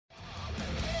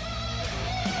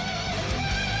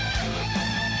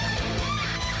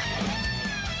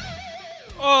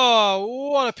Oh,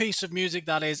 what a piece of music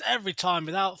that is. Every time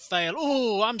without fail.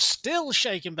 Oh, I'm still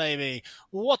shaking, baby.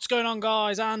 What's going on,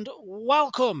 guys? And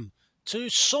welcome to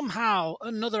somehow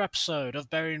another episode of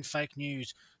Burying Fake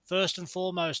News. First and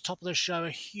foremost, top of the show,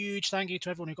 a huge thank you to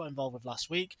everyone who got involved with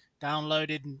last week.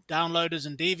 Downloaders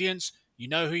and deviants, you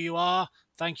know who you are.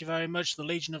 Thank you very much. The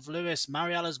Legion of Lewis,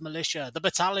 Mariella's Militia, the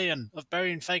Battalion of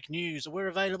Burying Fake News. We're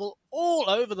available all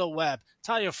over the web.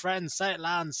 Tell your friends, say it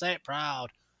loud, say it proud.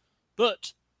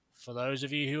 But for those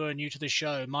of you who are new to the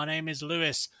show, my name is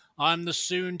Lewis. I'm the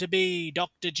soon-to-be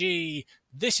Dr. G.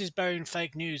 This is Burying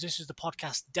Fake News. This is the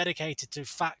podcast dedicated to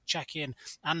fact-checking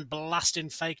and blasting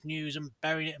fake news and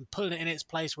burying it and putting it in its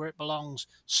place where it belongs,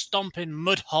 stomping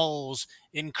mud holes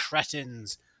in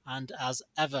cretins. And as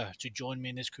ever, to join me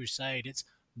in this crusade, it's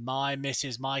my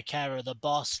missus, my carer, the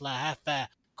boss, La Jefe,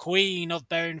 Queen of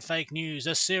Burying Fake News,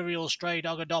 a serial stray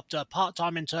dog adopter,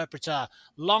 part-time interpreter,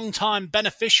 long-time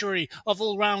beneficiary of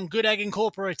All Round Good Egg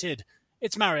Incorporated.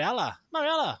 It's Mariella.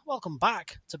 Mariella, welcome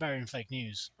back to Burying Fake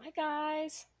News. Hi,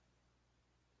 guys.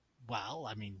 Well,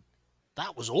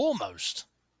 that was almost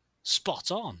spot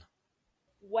on.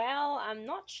 Well, I'm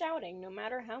not shouting, no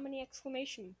matter how many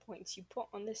exclamation points you put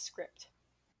on this script.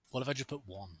 What if I just put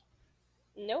one?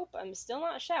 Nope, I'm still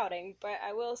not shouting, but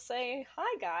I will say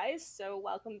hi, guys. So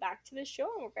welcome back to the show,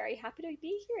 and we're very happy to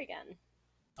be here again.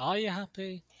 Are you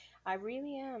happy? I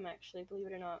really am, actually, believe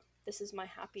it or not. This is my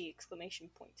happy exclamation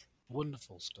point.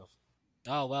 Wonderful stuff.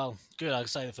 Oh, well, good. I'd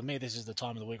say that for me, this is the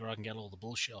time of the week where I can get all the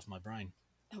bullshit off my brain.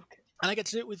 Okay. And I get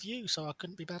to do it with you, so I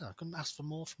couldn't be better. I couldn't ask for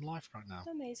more from life right now.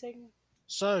 Amazing.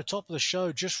 So, top of the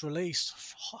show, just released,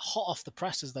 hot off the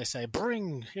press, as they say.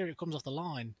 Bring, here it comes off the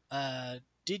line.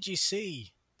 Did you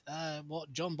see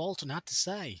what John Bolton had to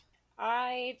say?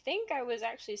 I think I was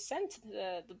actually sent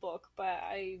the book, but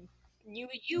I knew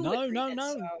you would No, read it,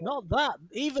 so... not that.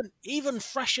 Even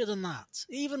fresher than that.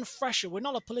 Even fresher. We're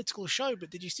not a political show, but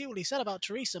did you see what he said about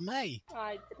Theresa May?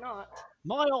 I did not.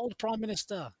 My old Prime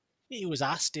Minister. He was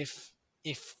asked if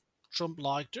Trump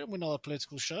liked her. We're not a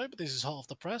political show, but this is hot off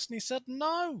the press, and he said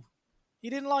no. He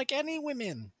didn't like any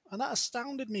women, and that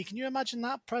astounded me. Can you imagine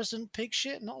that? President pig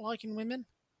shit, not liking women?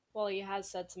 Well, he has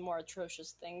said some more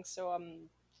atrocious things, so I'm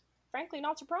frankly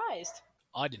not surprised.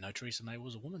 I didn't know Theresa May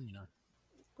was a woman, you know.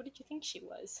 What did you think she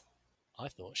was? I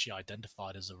thought she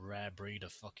identified as a rare breed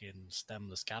of fucking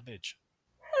stemless cabbage.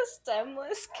 A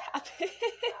stemless cabbage.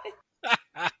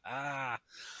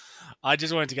 I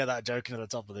just wanted to get that joke in at the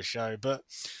top of the show. But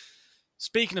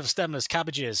speaking of stemless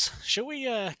cabbages, shall we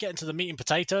get into the meat and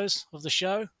potatoes of the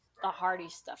show? The hearty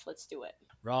stuff. Let's do it.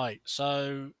 Right.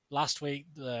 So last week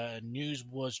the news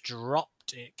was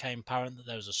dropped. It came apparent that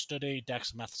there was a study,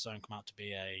 dexamethasone, come out to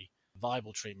be a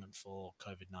viable treatment for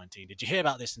COVID-19. Did you hear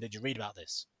about this and did you read about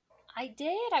this? I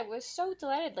did. I was so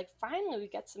delighted. Like, finally we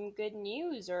get some good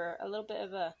news, or a little bit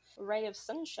of a ray of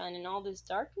sunshine in all this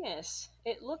darkness.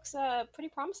 It looks pretty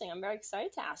promising. I'm very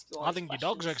excited to ask you all I these think questions.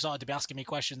 your dogs are excited to be asking me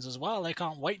questions as well. They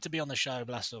can't wait to be on the show,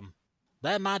 bless them.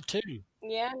 They're mad too.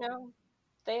 Yeah, no.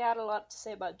 They had a lot to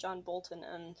say about John Bolton,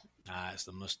 and... It's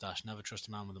the moustache. Never trust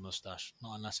a man with a moustache.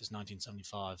 Not unless it's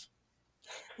 1975.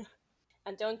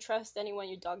 And don't trust anyone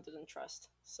your dog doesn't trust.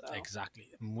 So. Exactly.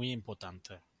 Muy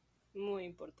importante.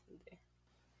 Muy importante.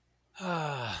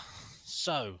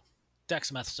 So,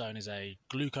 dexamethasone is a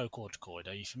glucocorticoid.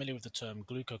 Are you familiar with the term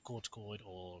glucocorticoid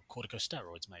or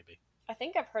corticosteroids, maybe? I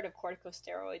think I've heard of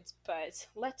corticosteroids, but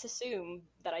let's assume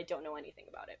that I don't know anything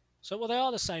about it. So, well, they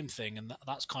are the same thing, and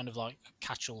that's kind of like a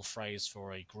catch-all phrase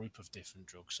for a group of different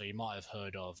drugs. So you might have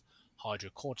heard of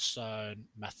hydrocortisone,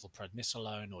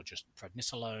 methylprednisolone, or just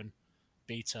prednisolone,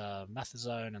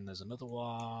 beta-methazone, and there's another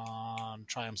one,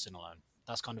 triamcinolone.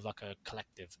 That's kind of like a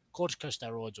collective.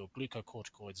 Corticosteroids or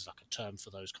glucocorticoids is like a term for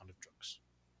those kind of drugs.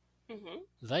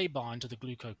 Mm-hmm. They bind to the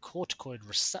glucocorticoid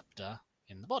receptor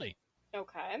in the body.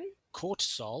 Okay.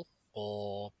 Cortisol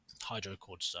or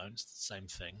hydrocortisone, it's the same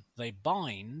thing. They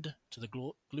bind to the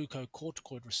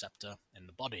glucocorticoid receptor in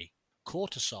the body.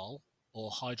 Cortisol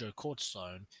or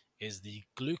hydrocortisone is the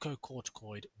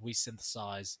glucocorticoid we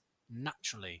synthesize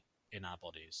naturally in our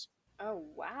bodies. Oh,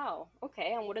 wow.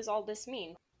 Okay, and what does all this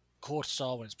mean?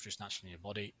 Cortisol, when it's produced naturally in your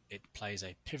body, it plays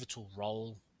a pivotal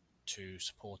role to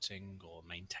supporting or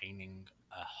maintaining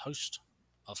a host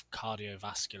of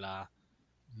cardiovascular,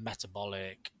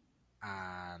 metabolic,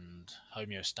 and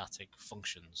homeostatic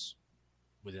functions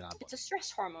within our body. It's a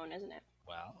stress hormone, isn't it?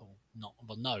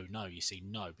 No, you see,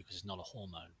 no, because it's not a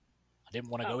hormone. I didn't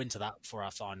want to go into that for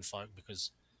our fine folk because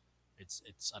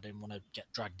it's. I didn't want to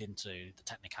get dragged into the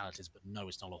technicalities, but no,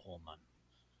 it's not a hormone.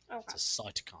 Okay. It's a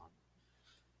cytokine,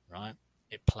 right?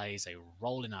 it plays a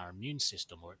role in our immune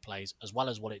system, or it plays, as well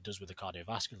as what it does with the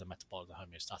cardiovascular, the metabolic, the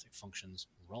homeostatic functions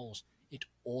roles, it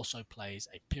also plays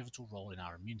a pivotal role in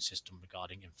our immune system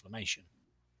regarding inflammation.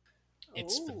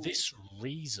 It's for Oh. this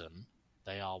reason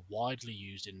they are widely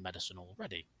used in medicine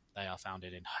already. They are found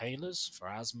in inhalers for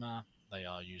asthma. They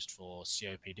are used for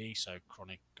COPD, so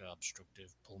chronic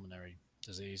obstructive pulmonary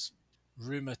disease,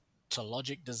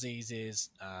 rheumatologic diseases,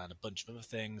 and a bunch of other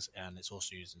things. And it's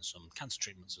also used in some cancer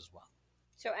treatments as well.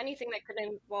 So anything that could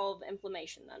involve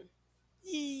inflammation, then.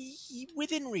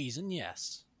 Within reason,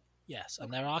 yes. Yes,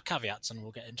 and Okay. there are caveats, and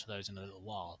we'll get into those in a little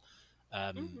while.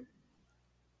 Hmm.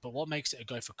 But what makes it a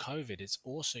go for COVID, it's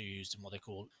also used in what they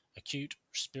call acute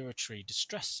respiratory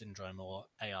distress syndrome, or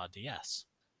ARDS.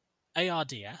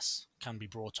 ARDS can be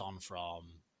brought on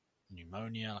from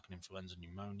pneumonia, like an influenza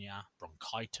pneumonia,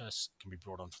 bronchitis, can be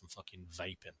brought on from fucking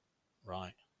vaping,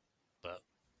 right? But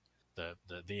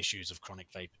the issues of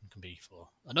chronic vaping can be for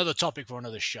another topic for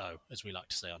another show, as we like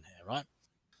to say on here, right?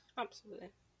 Absolutely.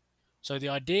 So the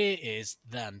idea is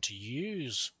then to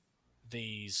use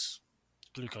these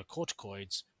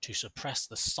glucocorticoids to suppress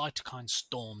the cytokine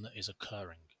storm that is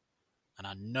occurring. And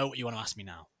I know what you want to ask me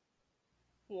now.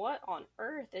 What on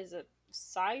earth is a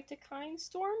cytokine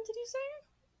storm, did you say?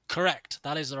 Correct.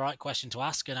 That is the right question to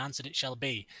ask, and answered it shall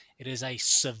be. It is a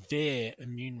severe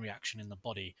immune reaction in the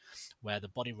body where the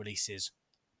body releases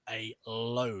a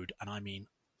load, and I mean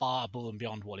far above and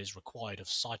beyond what is required, of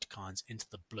cytokines into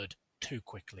the blood too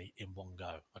quickly in one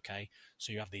go. Okay,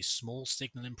 so you have these small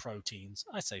signaling proteins.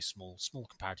 I say small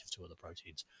comparative to other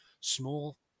proteins.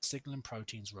 Small signaling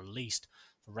proteins released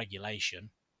for regulation,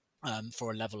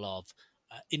 for a level of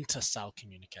intercell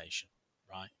communication,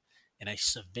 right? In a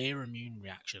severe immune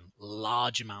reaction,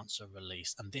 large amounts are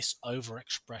released, and this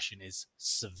overexpression is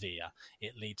severe.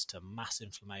 It leads to mass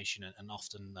inflammation, and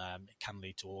often it can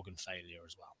lead to organ failure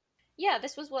as well. Yeah,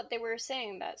 this was what they were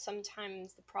saying, that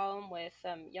sometimes the problem with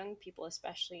young people,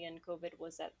 especially in COVID,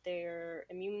 was that their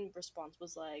immune response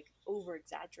was like over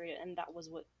exaggerated, and that was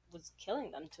what was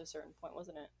killing them to a certain point,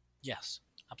 wasn't it? Yes,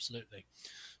 absolutely.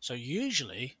 So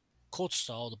usually,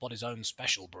 cortisol, the body's own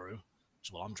special brew, which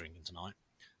is what I'm drinking tonight,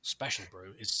 special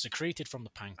brew, is secreted from the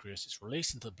pancreas, it's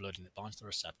released into the blood, and it binds to the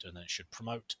receptor, and then it should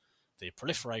promote the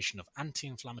proliferation of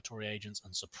anti-inflammatory agents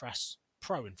and suppress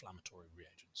pro-inflammatory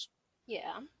reagents.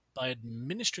 Yeah. By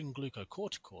administering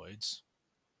glucocorticoids,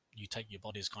 you take your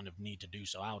body's kind of need to do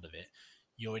so out of it,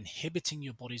 you're inhibiting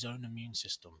your body's own immune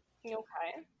system.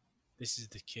 Okay. This is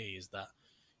the key, is that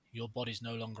your body's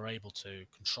no longer able to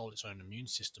control its own immune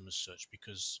system as such,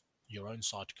 because your own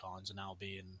cytokines are now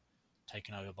being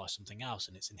taken over by something else,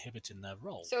 and it's inhibiting their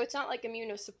role. So it's not like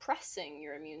immunosuppressing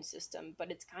your immune system, but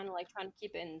it's kind of like trying to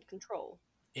keep it in control.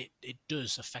 It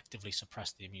does effectively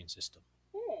suppress the immune system.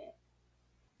 Hmm.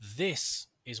 This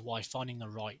is why finding the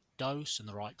right dose and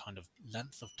the right kind of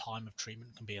length of time of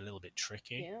treatment can be a little bit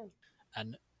tricky. Yeah.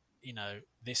 And,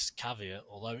 this caveat,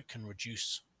 although it can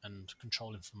reduce and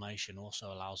control inflammation,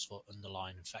 also allows for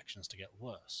underlying infections to get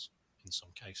worse in some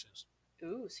cases.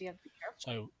 Ooh, so you have to be careful.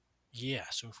 So, yeah,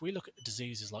 so if we look at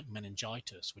diseases like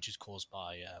meningitis, which is caused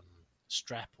by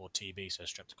strep or TB, so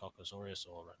Streptococcus aureus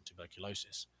or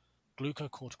tuberculosis,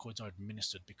 glucocorticoids are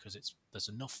administered because there's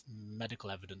enough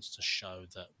medical evidence to show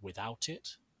that without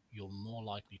it, you're more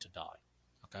likely to die.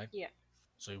 Okay? Yeah.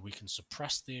 So we can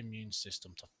suppress the immune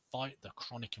system to fight the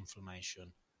chronic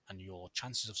inflammation, and your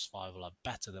chances of survival are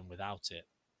better than without it.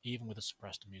 Even with a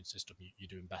suppressed immune system, you're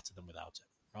doing better than without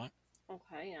it, right?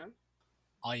 Okay, yeah.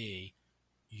 I.e.,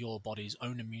 your body's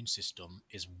own immune system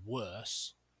is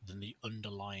worse than the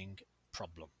underlying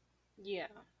problem. Yeah,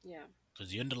 yeah.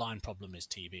 Because the underlying problem is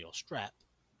TB or strep,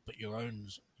 but your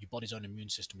body's own immune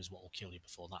system is what will kill you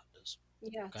before that does.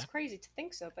 Yeah, Okay? it's crazy to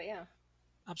think so, but yeah.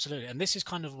 Absolutely. And this is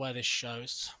kind of where this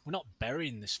shows we're not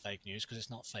burying this fake news because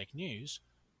it's not fake news,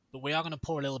 but we are going to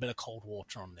pour a little bit of cold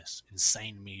water on this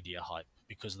insane media hype,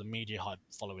 because the media hype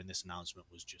following this announcement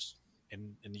was just,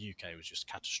 in the UK, was just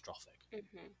catastrophic.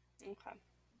 Mm-hmm. Okay.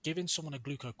 Giving someone a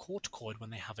glucocorticoid when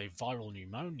they have a viral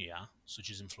pneumonia, such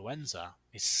as influenza,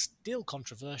 is still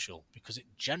controversial because it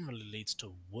generally leads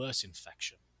to worse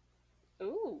infection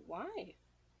Ooh, why?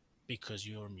 because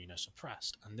you're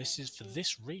immunosuppressed. And this is for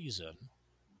this reason,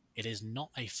 it is not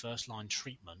a first-line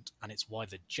treatment, and it's why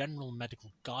the general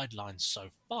medical guidelines so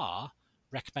far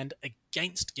recommend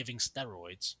against giving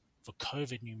steroids for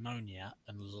COVID pneumonia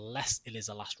unless it is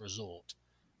a last resort,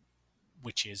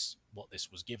 which is what this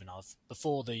was given of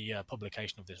before the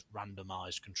publication of this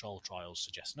randomized control trials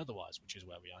suggesting otherwise, which is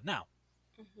where we are now.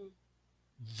 Mm-hmm.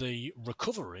 The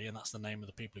Recovery, and that's the name of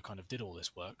the people who kind of did all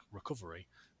this work, Recovery,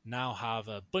 now have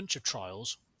a bunch of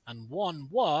trials, and one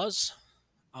was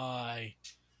I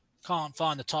can't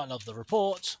find the title of the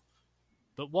report,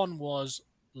 but one was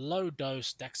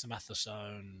low-dose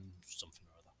dexamethasone something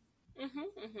or other.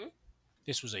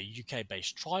 This was a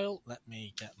UK-based trial. Let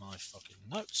me get my fucking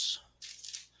notes.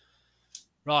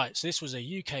 Right, so this was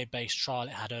a UK-based trial.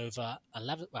 It had over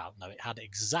 11... Well, no, it had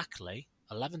exactly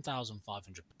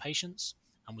 11,500 patients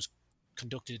and was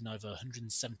conducted in over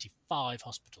 175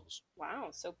 hospitals. Wow,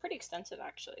 so pretty extensive,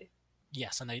 actually.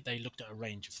 Yes, and they looked at a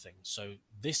range of things. So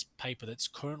this paper that's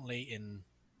currently in...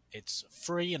 It's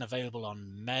free and available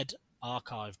on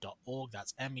medarchive.org.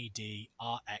 That's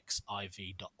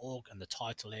medrxiv.org. And the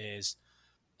title is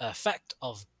Effect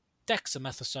of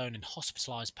Dexamethasone in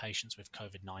Hospitalized Patients with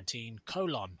COVID-19,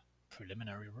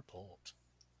 Preliminary Report.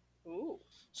 Ooh.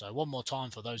 So one more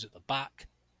time for those at the back.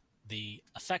 The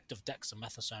effect of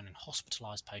dexamethasone in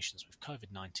hospitalized patients with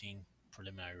COVID-19,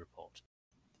 Preliminary Report.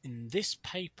 In this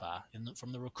paper,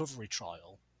 from the recovery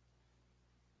trial,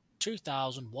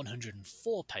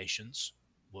 2,104 patients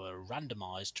were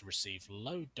randomized to receive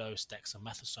low-dose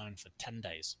dexamethasone for 10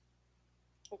 days.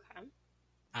 Okay.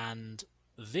 And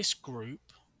this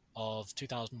group of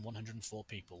 2,104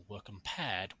 people were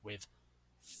compared with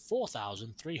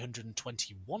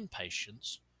 4,321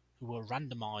 patients who were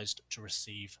randomized to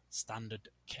receive standard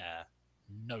care,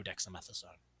 no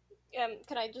dexamethasone.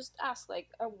 Can I just ask,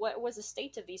 what was the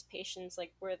state of these patients?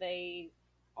 Like, were they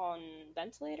on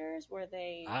ventilators? Were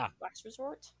they last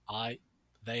resort?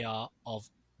 They are of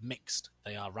mixed.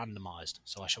 They are randomized.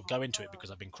 So I shall go into it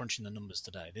because I've been crunching the numbers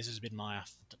today. This has been my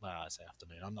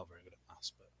afternoon. I'm not very good at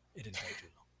maths, but it didn't take too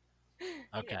long.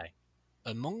 Okay. Yeah.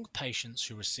 Among patients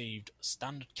who received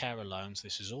standard care alone, so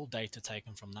this is all data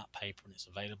taken from that paper and it's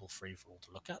available free for all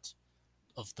to look at.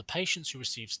 Of the patients who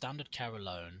received standard care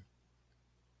alone,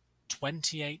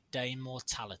 28-day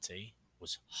mortality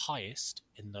was highest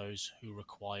in those who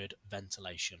required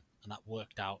ventilation, and that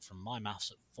worked out from my maths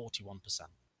at 41%.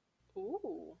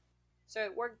 Ooh. So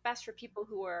it worked best for people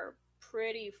who were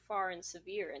pretty far and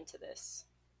severe into this.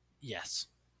 Yes.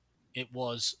 It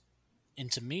was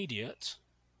intermediate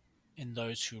in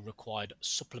those who required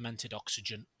supplemented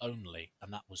oxygen only,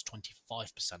 and that was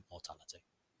 25% mortality.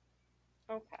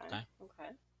 Okay.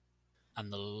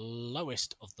 And the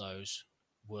lowest of those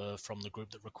were from the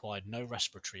group that required no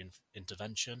respiratory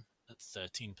intervention at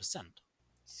 13%.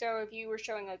 So if you were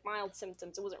showing mild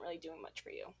symptoms, it wasn't really doing much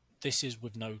for you. This is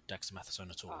with no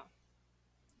dexamethasone at all.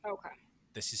 Oh. Okay.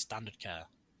 This is standard care.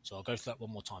 So I'll go through that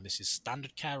one more time. This is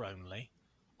standard care only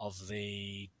of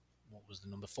the,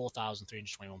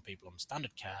 4,321 people on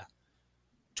standard care.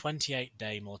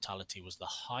 28-day mortality was the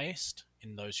highest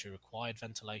in those who required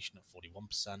ventilation at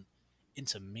 41%,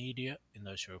 intermediate in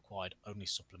those who required only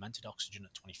supplemented oxygen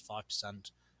at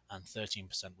 25%, and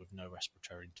 13% with no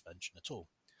respiratory intervention at all.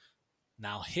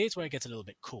 Now, here's where it gets a little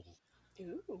bit cool.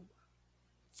 Ooh.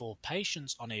 For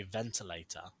patients on a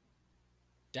ventilator,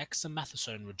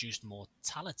 dexamethasone reduced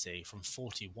mortality from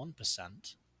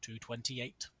 41% to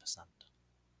 28%.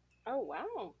 Oh,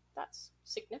 wow. That's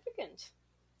significant.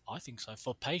 I think so.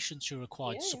 For patients who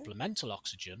required supplemental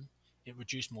oxygen, it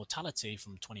reduced mortality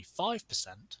from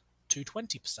 25% to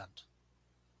 20%.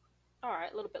 All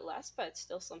right, a little bit less, but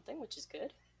still something, which is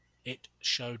good. It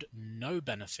showed no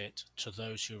benefit to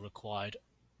those who required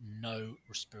no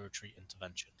respiratory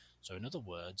intervention. So in other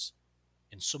words,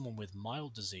 in someone with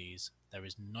mild disease, there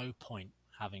is no point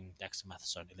having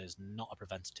dexamethasone. It is not a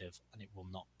preventative and it will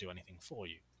not do anything for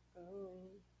you. Oh.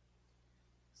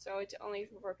 So it's only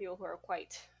for people who are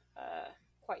quite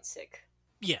sick.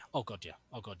 Yeah. Oh god, yeah.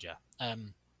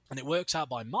 And it works out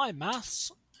by my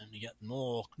maths, and you get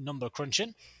more number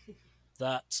crunching,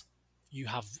 that you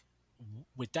have,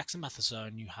 with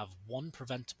dexamethasone, you have one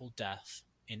preventable death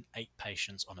in 8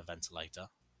 patients on a ventilator.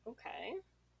 Okay.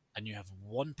 And you have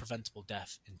one preventable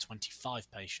death in 25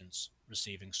 patients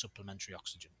receiving supplementary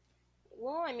oxygen.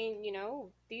 Well, I mean,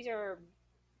 these are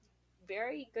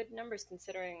very good numbers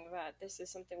considering that this is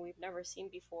something we've never seen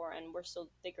before and we're still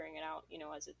figuring it out,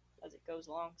 as it goes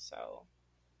along. So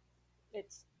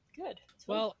it's good.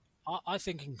 Well, I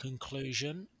think in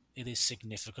conclusion, it is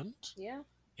significant. Yeah.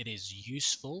 It is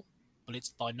useful, but it's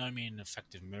by no means an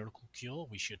effective miracle cure.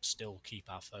 We should still keep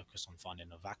our focus on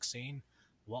finding a vaccine.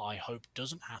 What I hope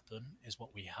doesn't happen is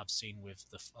what we have seen with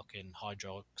the fucking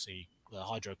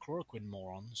hydrochloroquine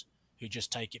morons who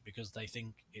just take it because they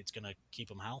think it's going to keep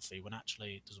them healthy, when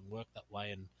actually it doesn't work that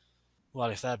way. And well,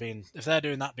 if they're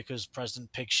doing that because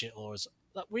President Pigshit, or as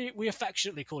we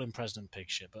affectionately call him President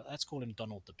Pigshit, but let's call him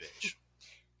Donald the Bitch.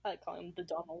 I like calling him the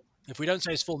Donald. If we don't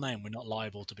say his full name, we're not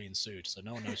liable to being sued, so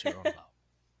no one knows who we're on about.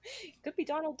 Could be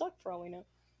Donald Duck for all we know.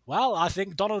 Well, I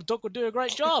think Donald Duck would do a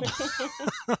great job.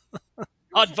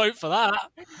 I'd vote for that.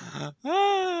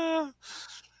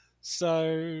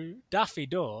 So Daffy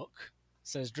Duck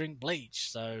says drink bleach.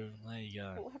 So there you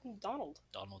go. What happened to Donald?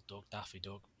 Donald Duck, Daffy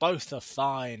Duck. Both are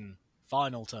fine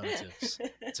alternatives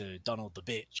to Donald the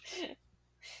bitch.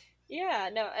 Yeah,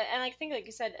 no, and I think, like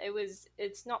you said,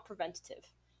 it's not preventative.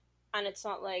 And it's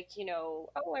not like, oh,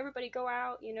 everybody go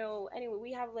out, anyway,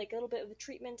 we have like a little bit of a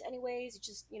treatment anyways,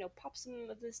 just, pop some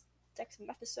of this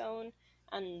dexamethasone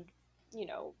and,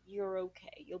 you're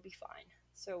okay, you'll be fine.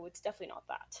 So it's definitely not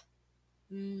that.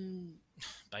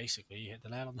 Basically, you hit the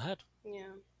nail on the head.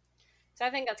 Yeah. So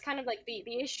I think that's kind of like the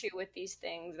issue with these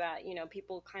things that,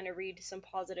 people kind of read some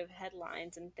positive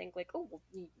headlines and think like, oh, well,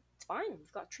 it's fine,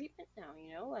 we've got treatment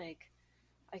now, like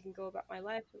I can go about my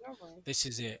life normally. This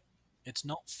is it. It's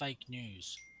not fake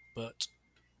news, but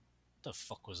the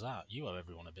fuck was that? You owe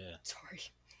everyone a beer.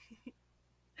 Sorry.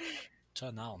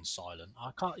 Turn that on silent.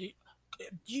 I can't.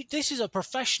 This is a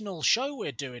professional show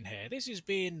we're doing here. This is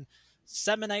being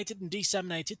disseminated and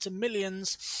disseminated to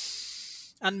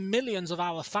millions and millions of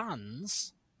our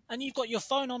fans. And you've got your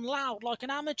phone on loud like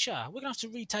an amateur. We're going to have to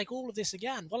retake all of this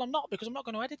again. Well, I'm not, because I'm not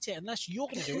going to edit it unless you're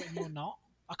going to do it and you're not.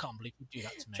 I can't believe you do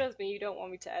that to me. Trust me, you don't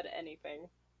want me to edit anything.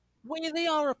 We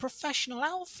are a professional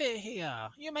outfit here.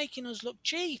 You're making us look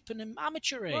cheap and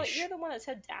amateurish. Well, you're the one that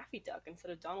said Daffy Duck instead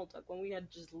of Donald Duck when we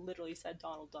had just literally said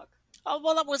Donald Duck. Oh,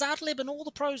 well, that was ad-lib and all the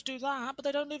pros do that, but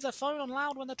they don't leave their phone on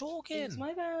loud when they're talking. It was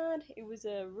my bad. It was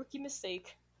a rookie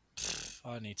mistake.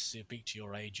 I need to speak to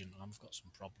your agent. I've got some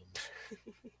problems.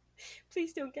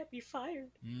 Please don't get me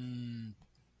fired.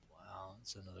 Well,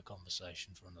 it's another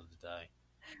conversation for another day.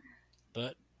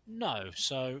 But no,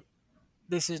 so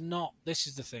this is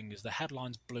the thing, is the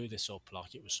headlines blew this up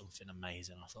like it was something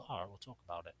amazing. I thought, all right, we'll talk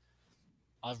about it.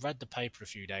 I've read the paper a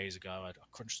few days ago. I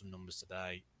crunched some numbers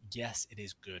today. Yes, it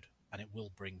is good, and it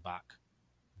will bring back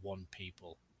one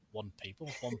person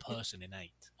in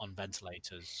 8 on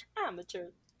ventilators.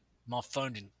 Amateur. My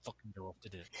phone didn't fucking go off,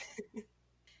 did it?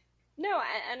 No,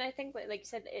 and I think, like you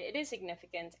said, it is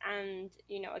significant. And,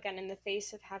 again, in the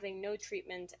face of having no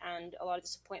treatment and a lot of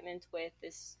disappointment with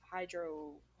this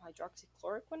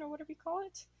hydroxychloroquine or whatever you call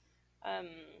it.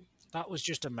 That was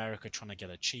just America trying to get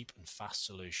a cheap and fast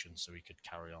solution so we could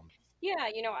carry on. Yeah,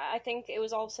 I think it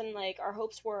was all of a sudden like our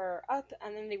hopes were up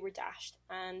and then they were dashed.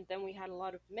 And then we had a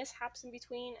lot of mishaps in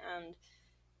between. And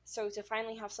so to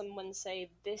finally have someone say,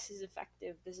 this is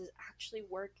effective, this is actually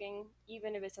working,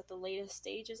 even if it's at the latest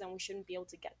stages and we shouldn't be able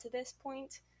to get to this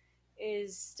point,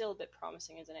 is still a bit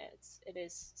promising, isn't it? It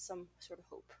is some sort of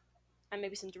hope and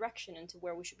maybe some direction into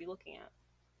where we should be looking at.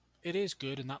 It is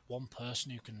good, and that one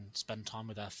person who can spend time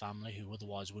with their family who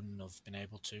otherwise wouldn't have been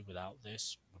able to without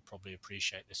this would probably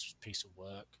appreciate this piece of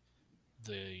work.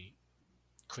 The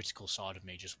critical side of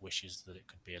me just wishes that it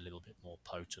could be a little bit more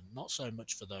potent, not so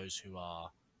much for those who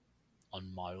are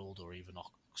on mild or even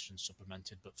oxygen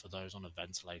supplemented, but for those on a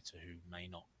ventilator who may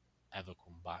not ever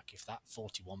come back. If that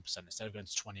 41%, instead of going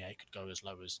to 28, could go as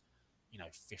low as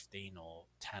 15 or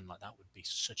 10, like that would be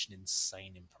such an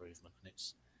insane improvement. And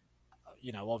it's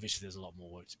obviously there's a lot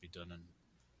more work to be done, and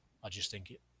I just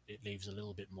think it leaves a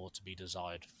little bit more to be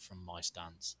desired from my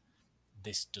stance.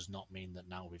 This does not mean that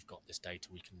now we've got this data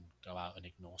we can go out and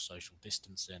ignore social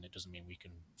distancing. It doesn't mean we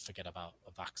can forget about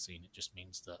a vaccine. It just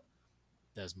means that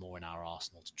there's more in our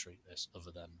arsenal to treat this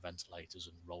other than ventilators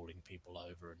and rolling people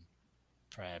over and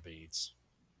prayer beads.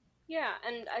 Yeah,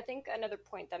 and I think another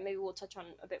point that maybe we'll touch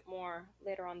on a bit more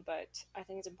later on, but I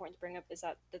think it's important to bring up is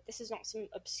that this is not some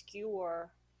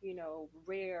obscure,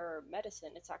 rare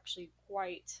medicine. It's actually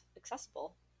quite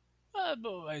accessible. But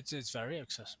it's very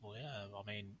accessible, yeah. I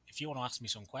mean, if you want to ask me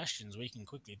some questions, we can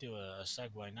quickly do a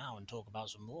segue now and talk about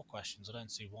some more questions. I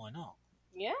don't see why not.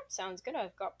 Yeah, sounds good.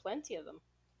 I've got plenty of them.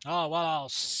 Oh, well, I'll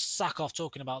sack off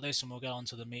talking about this and we'll get on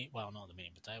to the meat. Well, not the meat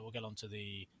and potato. We'll get on to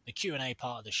the Q&A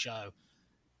part of the show.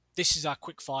 This is our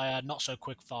quick fire, not so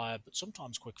quick fire, but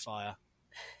sometimes quick fire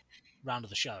round of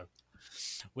the show.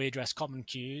 We address common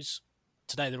cues.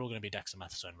 Today they're all going to be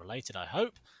dexamethasone related, I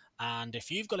hope. And if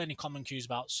you've got any common cues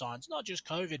about science, not just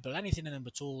COVID, but anything in them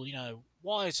at all,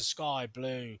 why is the sky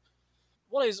blue?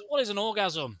 What is an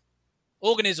organism?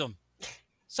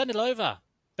 Send it over.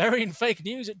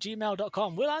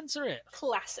 buryingfakenews@gmail.com. We'll answer it.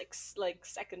 Classics, like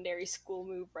secondary school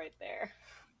move right there.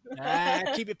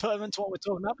 Keep it pertinent to what we're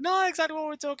talking about. No, exactly what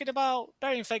we're talking about.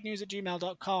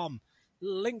 buryingfakenews@gmail.com.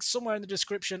 Links somewhere in the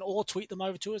description, or tweet them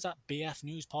over to us at BF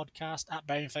News Podcast, at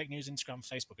Burying Fake News, Instagram,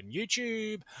 Facebook, and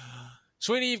YouTube.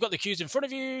 Sweeney, you've got the cues in front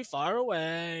of you. Fire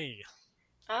away.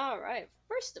 All right.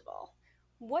 First of all,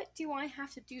 what do I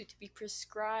have to do to be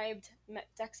prescribed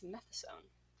dexamethasone?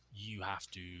 you have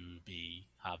to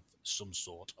have some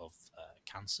sort of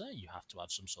cancer. You have to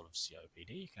have some sort of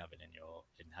COPD. You can have it in your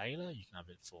inhaler. You can have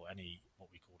it for any what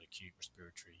we called acute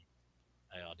respiratory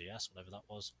ARDS, whatever that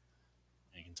was.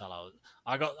 And you can tell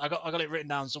I got it written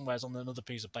down somewhere. It's on another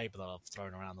piece of paper that I've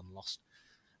thrown around and lost.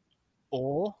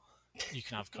 Or you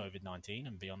can have COVID-19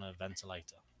 and be on a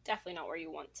ventilator. Definitely not where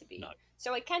you want to be. No.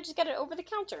 So I can't just get it over the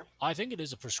counter. I think it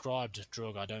is a prescribed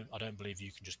drug. I don't believe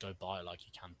you can just go buy it like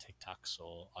you can Tic Tacs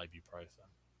or ibuprofen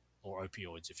or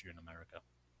opioids if you're in America.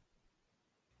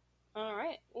 All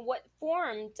right. What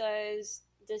form does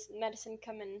medicine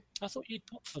come in? I thought you'd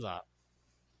pop for that.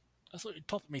 I thought you'd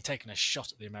pop at me taking a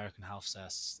shot at the American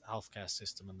healthcare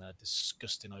system and their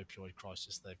disgusting opioid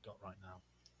crisis they've got right now.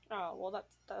 Oh, well,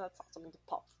 that's not something to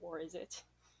pop for, is it?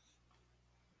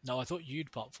 No, I thought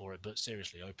you'd pop for it, but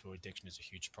seriously, opioid addiction is a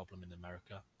huge problem in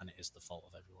America, and it is the fault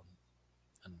of everyone.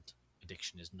 And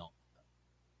addiction is not.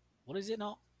 What is it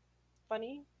not?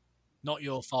 Funny. Not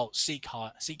your fault. Seek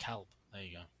help. There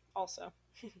you go. Also.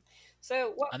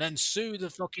 So what? And then sue the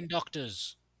fucking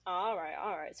doctors. All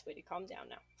right, sweetie, calm down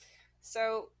now.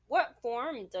 So, what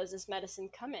form does this medicine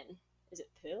come in? Is it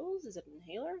pills? Is it an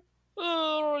inhaler?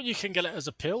 You can get it as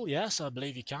a pill, yes, I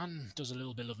believe you can. Does a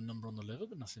little bit of a number on the liver,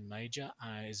 but nothing major.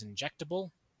 Is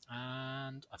injectable,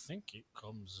 and I think it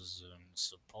comes as a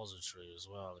suppository as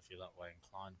well, if you're that way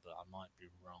inclined, but I might be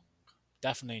wrong.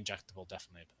 Definitely injectable,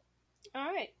 definitely a pill.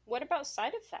 All right. What about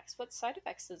side effects? What side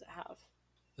effects does it have?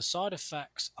 The side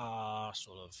effects are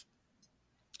sort of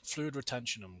fluid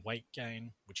retention and weight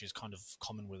gain, which is kind of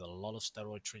common with a lot of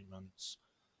steroid treatments,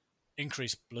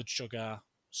 increased blood sugar,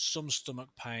 some stomach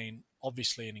pain,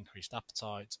 obviously an increased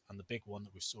appetite, and the big one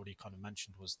that we've already kind of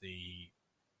mentioned was the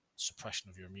suppression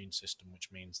of your immune system, which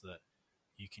means that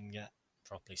you can get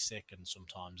properly sick and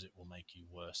sometimes it will make you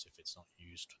worse if it's not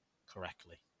used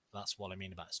correctly. That's what I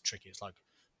mean about it's tricky. It's like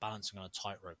balancing on a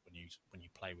tightrope when you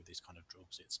play with these kind of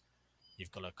drugs.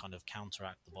 You've got to kind of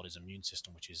counteract the body's immune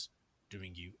system, which is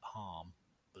doing you harm,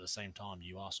 but at the same time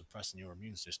you are suppressing your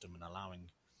immune system and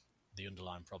allowing the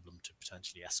underlying problem to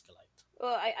potentially escalate.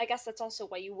 Well, I guess that's also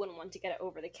why you wouldn't want to get it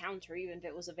over the counter, even if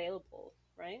it was available,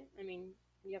 right? I mean,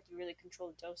 you have to really control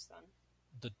the dose then.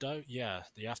 The dose, yeah,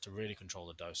 you have to really control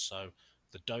the dose. So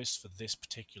the dose for this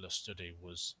particular study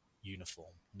was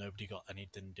uniform. Nobody got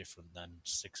anything different than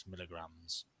 6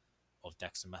 milligrams of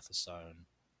dexamethasone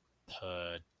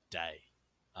per day,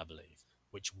 I believe,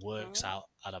 which works out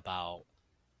at about,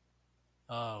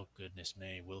 oh goodness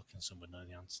me, Wilkinson would know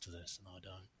the answer to this and I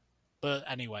don't. But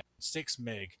anyway, 6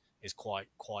 mig is quite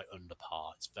under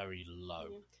par. It's very low.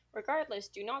 Mm-hmm. Regardless,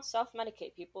 do not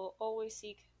self-medicate, people. Always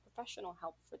seek professional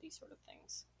help for these sort of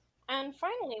things. And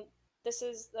finally, this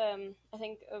is, I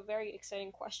think, a very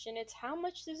exciting question. It's how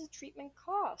much does a treatment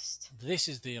cost? This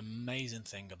is the amazing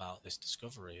thing about this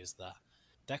discovery is that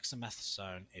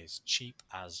dexamethasone is cheap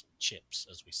as chips,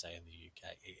 as we say in the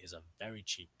UK. It is a very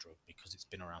cheap drug because it's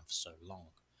been around for so long.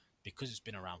 Because it's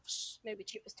been around for... Maybe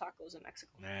cheap as tacos in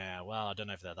Mexico. Yeah, well, I don't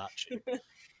know if they're that cheap.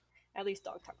 At least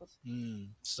dog tacos.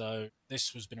 So this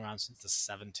has been around since the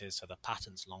 70s, so the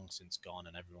patent's long since gone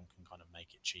and everyone can kind of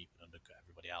make it cheap and undercut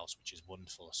everybody else, which is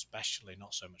wonderful, especially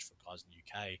not so much for guys in the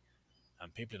UK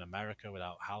and people in America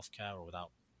without healthcare or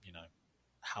without,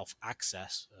 health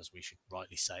access, as we should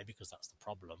rightly say, because that's the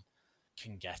problem,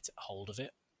 can get hold of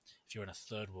it. If you're in a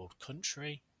third world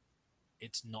country,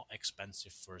 it's not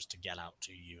expensive for us to get out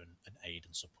to you and aid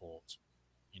and support.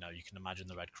 You can imagine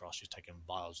the Red Cross just taking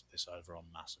vials of this over en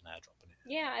masse and airdropping it.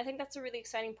 Yeah, I think that's a really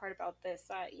exciting part about this.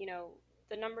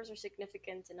 The numbers are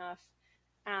significant enough,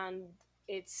 and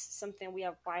it's something we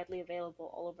have widely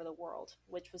available all over the world,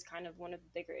 which was kind of one of the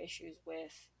bigger issues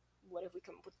with what if we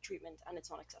come up with treatment and it's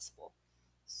not accessible.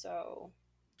 So,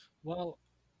 well,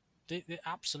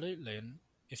 absolutely. And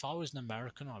if I was an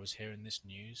American, I was hearing this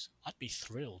news, I'd be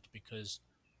thrilled because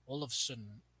all of a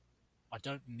sudden, I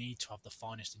don't need to have the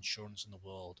finest insurance in the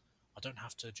world. I don't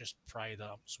have to just pray that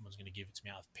someone's going to give it to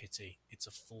me out of pity. It's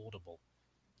affordable,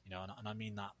 and I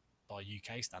mean that by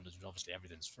UK standards. Obviously,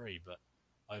 everything's free, but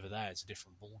over there, it's a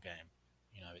different ball game.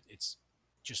 It's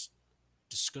just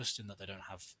disgusting that they don't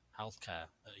have healthcare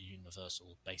at a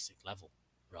universal basic level,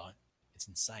 right? It's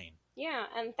insane. Yeah,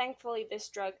 and thankfully, this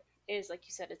drug is, like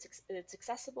you said, it's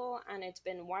accessible and it's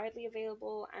been widely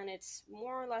available and it's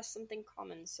more or less something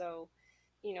common. So,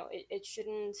 it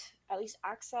shouldn't, at least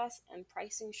access and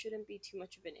pricing shouldn't be too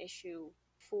much of an issue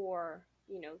for,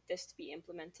 this to be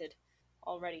implemented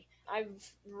already.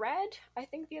 I've read, I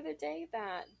think the other day,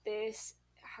 that this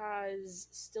has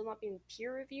still not been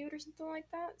peer reviewed or something like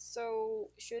that. So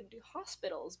should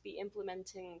hospitals be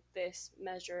implementing this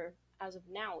measure as of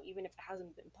now, even if it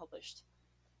hasn't been published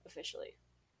officially?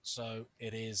 So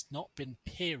it is not been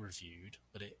peer reviewed,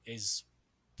 but it is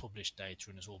published data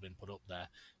and has all been put up there.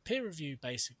 Peer review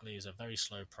basically is a very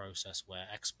slow process where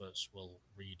experts will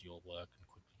read your work and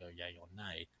quickly go yay or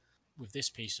nay. With this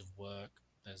piece of work,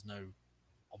 there's no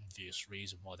obvious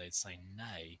reason why they'd say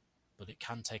nay, but it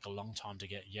can take a long time to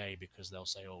get yay because they'll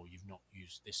say, oh, you've not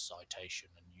used this citation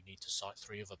and you need to cite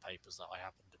 3 other papers that I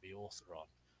happen to be author on.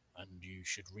 And you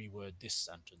should reword this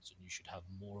sentence and you should have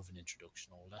more of an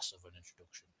introduction or less of an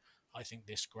introduction. I think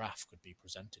this graph could be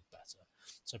presented better.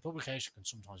 So publication can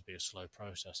sometimes be a slow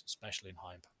process, especially in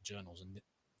high impact journals. And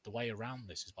the way around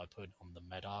this is by putting it on the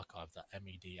medRxiv, that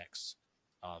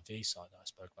MEDXRV site that I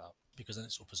spoke about, because then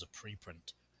it's up as a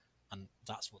preprint. And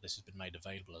that's what this has been made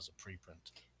available as a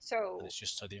preprint. So and it's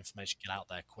just so the information get out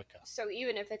there quicker. So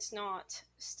even if it's not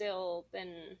still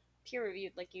been peer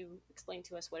reviewed, like you explained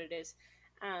to us what it is,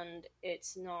 and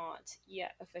it's not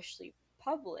yet officially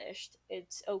published,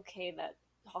 it's okay that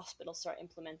hospitals start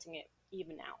implementing it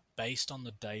even now. Based on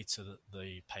the data that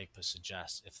the paper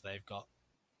suggests, if they've got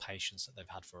patients that they've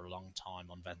had for a long time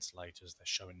on ventilators, they're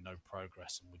showing no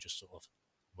progress and we're just sort of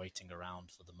waiting around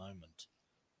for the moment,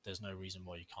 there's no reason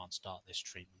why you can't start this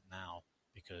treatment now,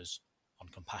 because on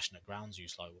compassionate grounds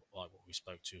use, like what we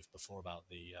spoke to before about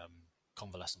the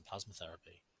convalescent plasma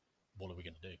therapy, what are we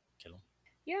going to do? Kill them?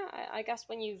 Yeah, I guess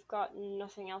when you've got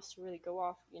nothing else to really go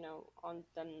off, on,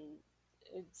 then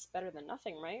it's better than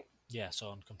nothing, right? Yeah, so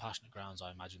on compassionate grounds,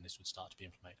 I imagine this would start to be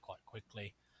implemented quite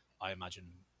quickly. I imagine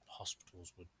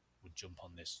hospitals would jump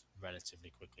on this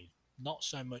relatively quickly. Not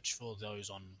so much for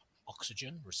those on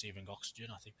oxygen, receiving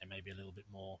oxygen. I think they may be a little bit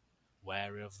more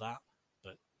wary of that,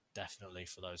 but definitely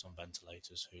for those on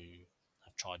ventilators who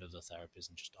have tried other therapies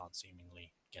and just aren't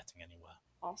seemingly getting anywhere.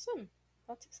 Awesome.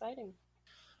 That's exciting.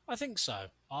 I think so.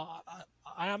 I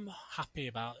am happy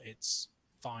about its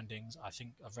findings. I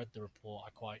think I've read the report. I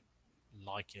quite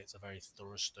like it. It's a very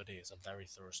thorough study.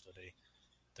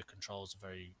 The controls are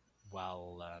very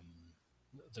well.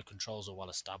 The controls are well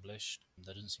established.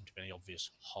 There doesn't seem to be any obvious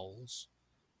holes.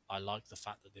 I like the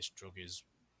fact that this drug is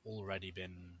already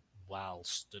been well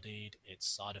studied. Its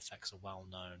side effects are well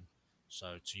known.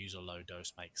 So to use a low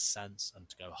dose makes sense, and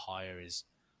to go higher is,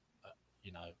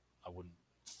 I wouldn't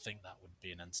think that would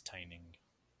be an entertaining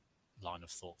line of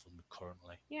thought for them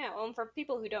currently. Yeah, well, and for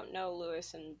people who don't know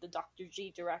Lewis and the Dr.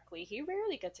 G directly, he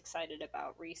rarely gets excited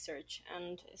about research,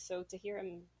 and so to hear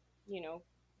him,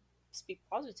 speak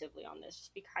positively on this,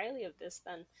 speak highly of this,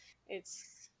 then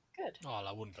it's good. Oh,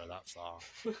 I wouldn't go that far.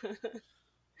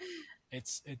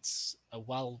 It's a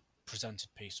well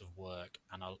presented piece of work,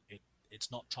 and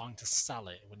it's not trying to sell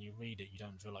it. When you read it, you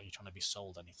don't feel like you're trying to be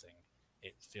sold anything.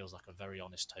 It feels like a very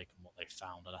honest take on what they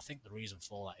found, and I think the reason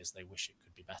for that is they wish it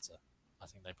could be better. I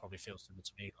think they probably feel similar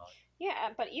to me. Yeah,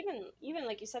 but even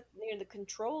like you said, the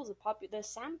controls, the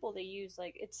sample they use,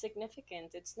 like, it's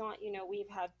significant. It's not, we've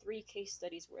had 3 case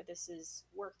studies where this has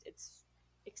worked. It's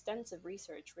extensive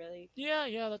research, really.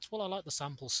 Yeah, that's what I like. The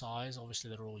sample size. Obviously,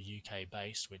 they're all UK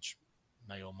based, which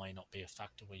may or may not be a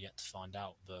factor. We're yet to find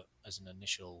out. But as an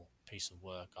initial piece of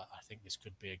work, I think this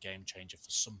could be a game changer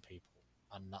for some people.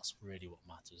 And that's really what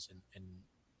matters in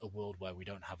a world where we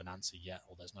don't have an answer yet,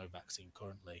 or there's no vaccine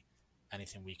currently.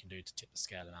 Anything we can do to tip the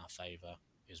scale in our favour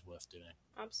is worth doing.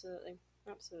 Absolutely.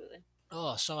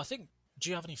 Oh, so I think, do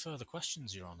you have any further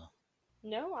questions, Your Honour?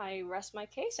 No, I rest my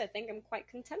case. I think I'm quite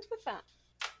content with that.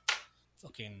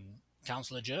 Fucking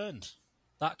council adjourned.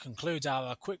 That concludes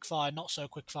our quickfire, not so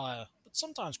quickfire, but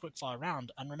sometimes quickfire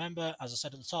round. And remember, as I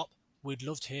said at the top, we'd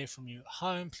love to hear from you at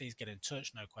home. Please get in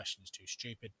touch. No questions too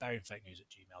stupid.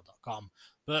 buryingfakenews@gmail.com.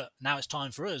 But now it's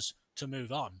time for us to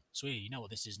move on. Sweetie, you know what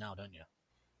this is now, don't you?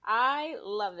 I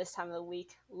love this time of the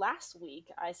week. Last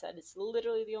week, I said it's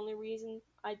literally the only reason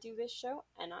I do this show,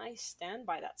 and I stand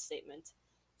by that statement.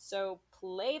 So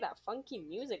play that funky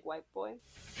music, white boy.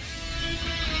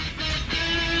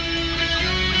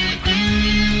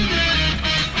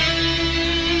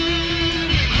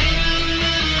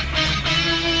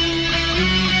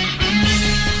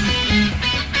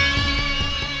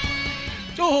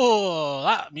 Oh,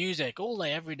 that music all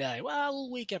day, every day. Well, all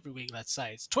week, every week, let's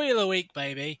say. It's tweet of the week,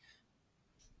 baby.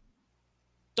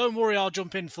 Don't worry, I'll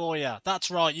jump in for you. That's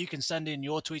right, you can send in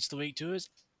your tweets of the week to us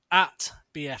at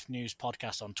BF News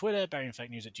Podcast on Twitter,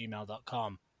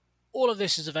 buryingfakenews@gmail.com. All of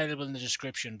this is available in the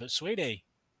description, but sweetie,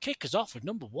 kick us off with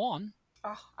number 1.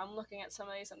 Oh, I'm looking at some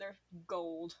of these and they're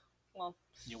gold. Well,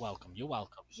 You're welcome.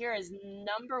 Here is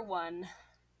number 1.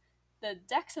 The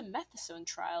dexamethasone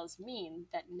trials mean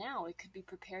that now it could be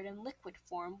prepared in liquid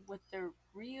form with the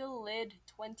Real-Lid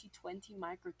 2020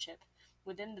 microchip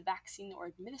within the vaccine, or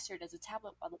administered as a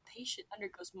tablet while the patient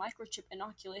undergoes microchip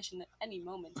inoculation at any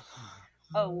moment.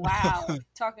 Oh wow!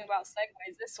 Talking about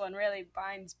segues, this one really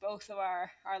binds both of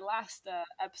our last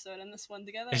episode and this one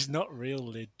together. It's not real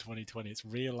lid 2020. It's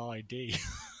real ID.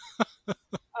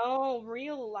 Oh,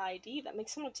 real ID. That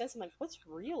makes so much sense. I'm like, what's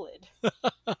realid?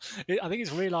 I think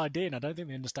it's real ID, and I don't think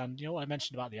they understand. You know what I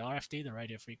mentioned about the RFD, the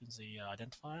radio frequency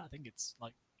identifier? I think it's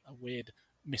like a weird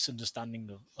misunderstanding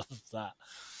of that.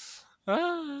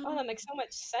 Oh, that makes so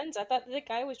much sense. I thought the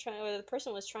guy was trying, or the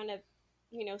person was trying to,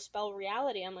 spell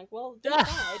reality. I'm like, well, they tried.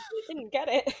 They didn't get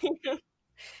it.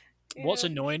 What's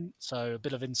annoying, so a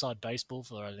bit of inside baseball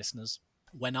for our listeners,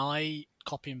 when I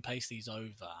copy and paste these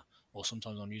over, or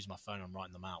sometimes I'm using my phone, I'm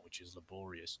writing them out, which is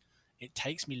laborious, it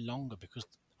takes me longer because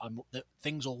the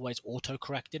thing's always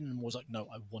auto-corrected, and I'm always like, no,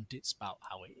 I want it spelled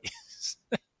how it is.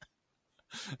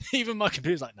 Even my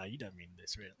computer's like, no, you don't mean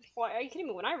this, really. Why are you kidding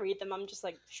me? When I read them, I'm just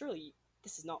like, surely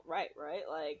this is not right?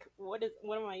 Like, what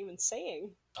am I even saying?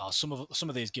 Some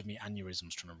of these give me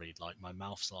aneurysms trying to read. Like, my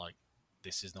mouth's like,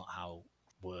 this is not how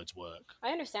words work. I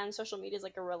understand social media is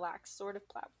like a relaxed sort of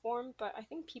platform, but I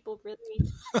think people really need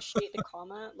to appreciate the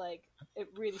comma. Like, it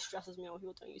really stresses me out when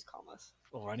people don't use commas.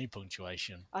 Or any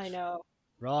punctuation. I know.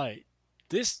 Right.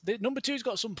 This number 2's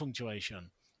got some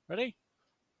punctuation. Ready?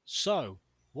 So,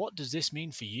 what does this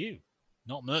mean for you?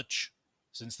 Not much,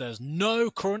 since there's no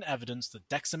current evidence that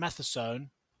dexamethasone,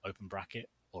 open bracket,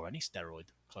 or any steroid,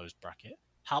 closed bracket,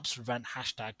 helps prevent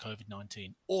hashtag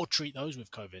COVID-19 or treat those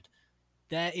with COVID.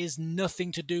 There is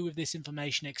nothing to do with this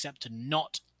information except to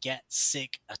not get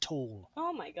sick at all.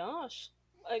 Oh my gosh.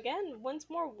 Again, once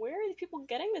more, where are these people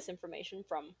getting this information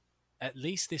from? At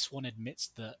least this one admits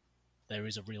that there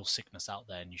is a real sickness out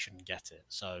there and you shouldn't get it.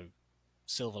 So,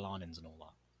 silver linings and all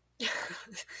that.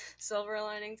 Silver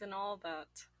linings and all that.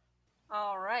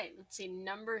 All right, let's see.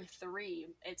 Number 3.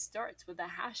 It starts with a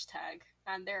hashtag,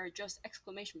 and there are just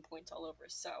exclamation points all over.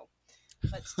 So,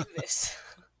 let's do this.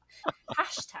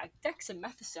 Hashtag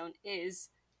dexamethasone is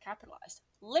capitalized.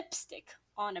 Lipstick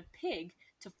on a pig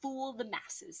to fool the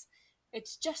masses.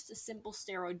 It's just a simple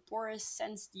steroid. Boris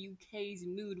sensed UK's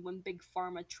mood when Big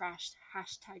Pharma trashed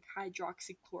hashtag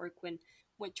hydroxychloroquine,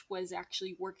 which was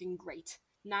actually working great.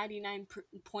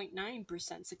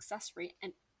 99.9% success rate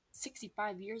and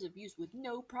 65 years of use with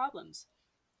no problems.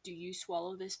 Do you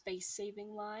swallow this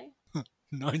face-saving lie?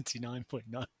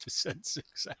 99.9%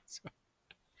 success.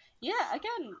 Yeah,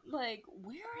 again, like,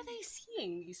 where are they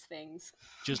seeing these things?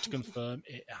 Just to confirm,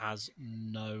 it has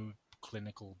no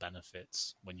clinical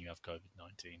benefits when you have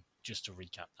COVID-19. Just to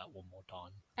recap that one more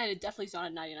time. And it definitely is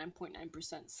not a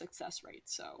 99.9% success rate,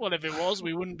 so... Well, if it was,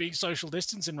 we wouldn't be social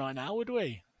distancing right now, would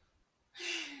we?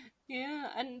 Yeah,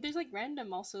 and there's, like,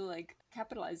 random also, like,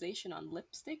 capitalization on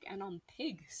lipstick and on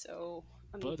pig, so...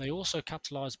 I mean... But they also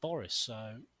capitalised Boris,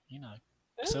 so,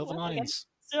 silver linings.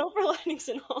 Silver linings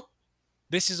and all.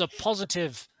 This is a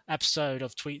positive episode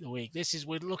of Tweet the Week.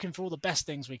 We're looking for all the best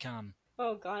things we can.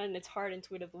 Oh god, and it's hard in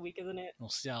Tweet of the Week, isn't it? We'll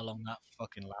see how long that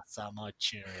fucking lasts out my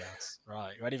cheery ass.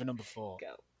 Right, ready for number 4?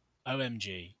 Go.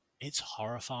 OMG. It's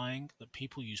horrifying that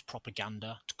people use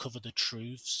propaganda to cover the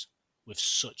truths with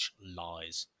such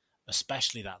lies.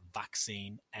 Especially that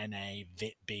vaccine, NA,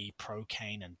 VitB,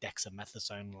 Procaine, and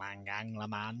dexamethasone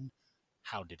langanglaman.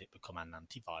 How did it become an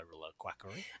antiviral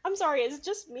quackery? I'm sorry, is it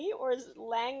just me, or is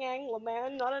Langang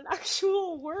Laman not an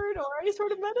actual word or any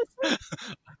sort of medicine?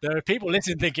 There are people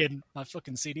listening thinking, my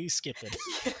fucking CD's skipping.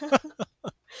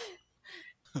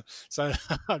 So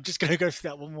I'm just going to go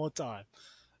through that one more time.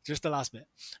 Just the last bit.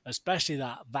 Especially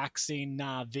that vaccine,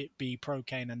 VitB,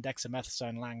 Procaine, and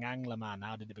dexamethasone langanglaman.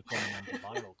 How did it become an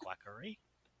antiviral quackery?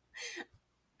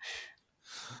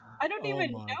 I don't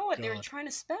even know what they were trying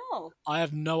to spell. I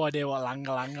have no idea what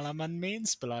langanglaman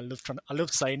means, but I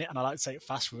love saying it, and I like to say it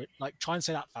fast. Like, try and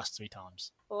say that fast 3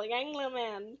 times.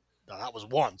 Langanglaman. No, that was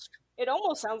once. It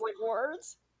almost sounds like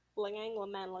words.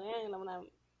 Langanglaman, langanglaman,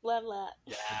 blah blah.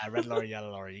 Yeah, red lorry,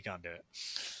 yellow lorry. You can't do it.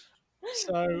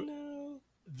 So no.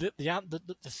 the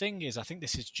thing is, I think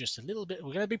this is just a little bit.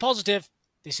 We're going to be positive.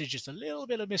 This is just a little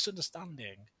bit of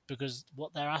misunderstanding, because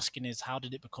what they're asking is, how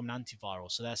did it become an antiviral?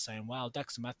 So they're saying, well,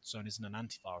 dexamethasone isn't an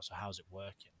antiviral, so how's it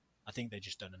working? I think they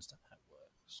just don't understand how it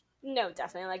works. No,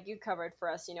 definitely. Like you covered for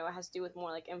us, it has to do with more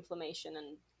like inflammation,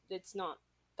 and it's not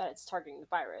that it's targeting the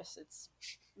virus. It's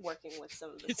working with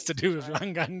some of the It's to do with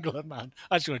langanglaman.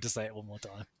 I just wanted to say it one more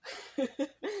time.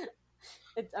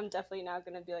 I'm definitely now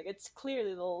going to be like, it's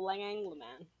clearly the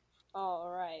langanglaman. All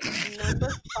right. Number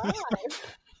 5.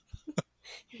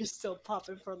 You're still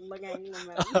popping for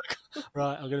langanglaman.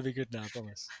 Right, I'm going to be good now, I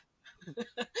promise.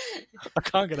 I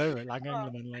can't get over it.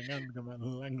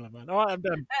 Langanglaman. All right, I'm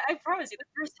done. I promise you, the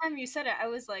first time you said it, I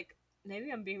was like,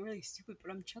 maybe I'm being really stupid, but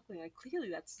I'm chuckling. Like, clearly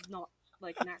that's not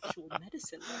like an actual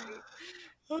medicine, right?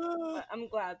 But I'm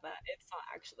glad that it's not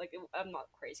actually like I'm not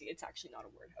crazy. It's actually not a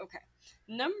word. Okay,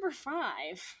 number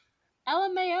 5.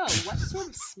 LMAO. What sort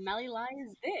of smelly lie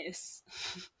is this?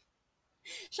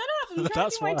 Shut up! I'm trying to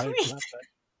That's do my why I tweet.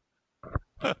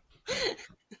 grabbed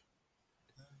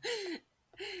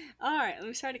All right, let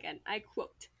me start again. I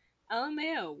quote: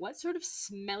 "LMAO. What sort of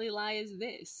smelly lie is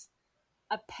this?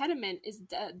 A pediment is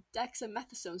a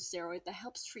dexamethasone steroid that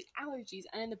helps treat allergies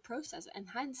and in the process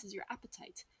enhances your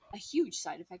appetite. A huge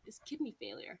side effect is kidney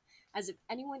failure, as if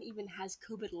anyone even has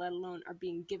COVID, let alone are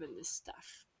being given this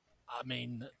stuff." I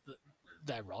mean,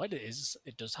 they're right.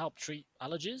 It does help treat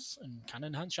allergies and can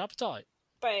enhance your appetite.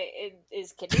 But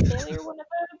is kidney failure one of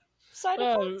the side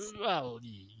effects? Well,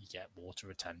 you get water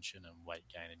retention and weight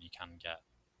gain, and you can get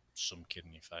some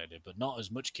kidney failure, but not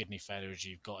as much kidney failure as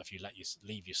you've got if you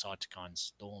leave your cytokine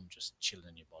storm just chilling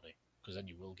in your body, because then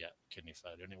you will get kidney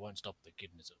failure, and it won't stop the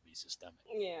kidneys; it'll be systemic.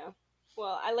 Yeah.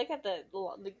 Well, I like that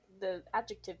the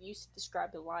adjective used to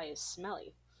describe the lie is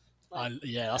smelly. Like,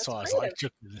 That's why I was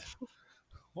creative. like,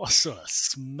 what sort of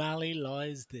smelly lie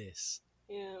is this?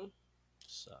 Yeah.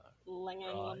 So,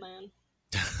 Langangla man.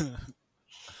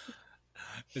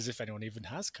 as if anyone even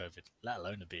has COVID, let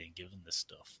alone are being given this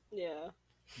stuff. Yeah.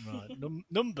 Right,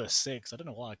 number 6. I don't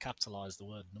know why I capitalized the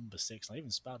word number 6. I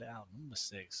even spelled it out. Number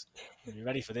 6. Are you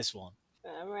ready for this one?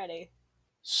 I'm ready.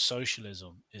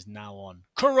 Socialism is now on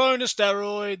Corona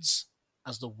steroids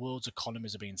as the world's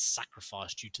economies are being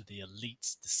sacrificed due to the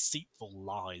elite's deceitful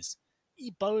lies.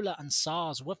 Ebola and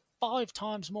SARS were 5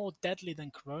 times more deadly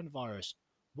than coronavirus.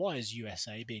 Why is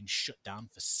USA being shut down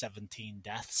for 17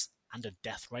 deaths and a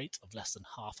death rate of less than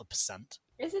 0.5%?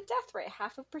 Is it death rate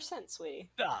 0.5%, sweetie?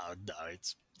 Oh, no,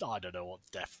 I don't know what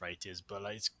the death rate is, but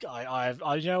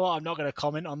you know what? I'm not going to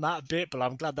comment on that bit, but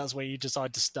I'm glad that's where you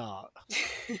decide to start.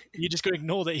 You're just going to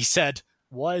ignore that he said,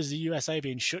 why is the USA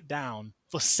being shut down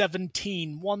for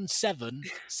 17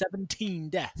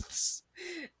 deaths?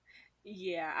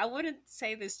 Yeah, I wouldn't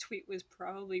say this tweet was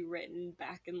probably written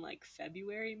back in like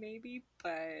February, maybe,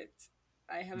 but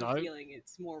I have a feeling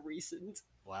it's more recent.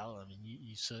 Well, I mean,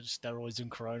 you search steroids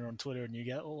and corona on Twitter, and you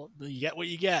get what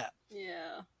you get.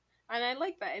 Yeah. And I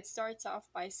like that it starts off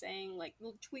by saying, like,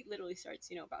 the tweet literally starts,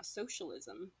 about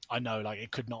socialism. I know, like,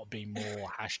 it could not be more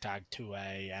hashtag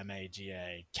 2A,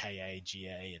 MAGA,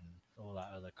 KAGA, and all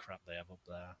that other crap they have up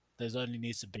there. There's only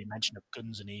needs to be mention of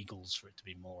guns and eagles for it to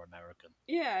be more American.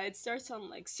 Yeah, it starts on,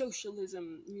 like,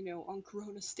 socialism, on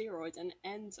corona steroids, and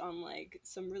ends on, like,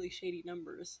 some really shady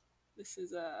numbers. This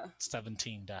is,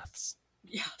 17 deaths.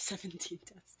 Yeah, 17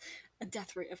 deaths. A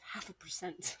death rate of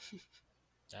 0.5%.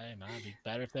 Hey, man, it'd be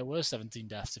better if there were 17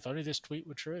 deaths. If only this tweet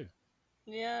were true.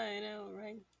 Yeah, I know,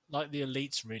 right? Like, the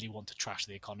elites really want to trash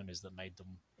the economies that made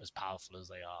them as powerful as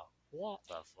they are. What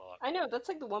the fuck? I know, that's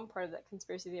like the one part of that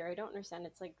conspiracy theory I don't understand.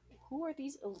 It's like, who are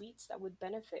these elites that would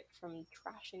benefit from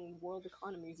trashing world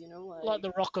economies, Like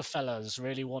the Rockefellers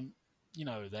really want,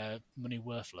 their money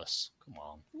worthless. Come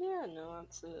on. Yeah, no,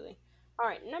 absolutely.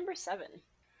 Alright, number 7.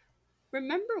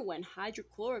 Remember when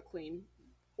hydrochloroquine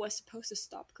was supposed to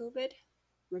stop COVID?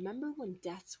 Remember when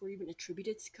deaths were even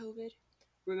attributed to COVID?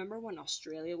 Remember when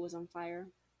Australia was on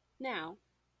fire? Now,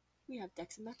 we have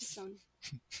dexamethasone.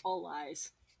 All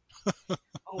lies.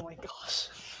 Oh my gosh.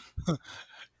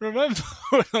 Remember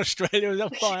when Australia was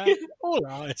on fire? All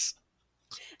lies.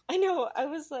 I know, I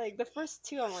was like, the first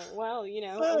 2, I'm like, well,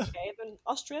 okay. Then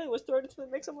Australia was thrown into the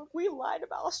mix. I'm like, we lied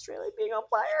about Australia being on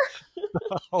fire.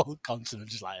 The whole continent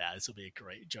just like, this will be a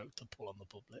great joke to pull on the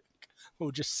public.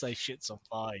 We'll just say shit's on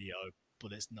fire,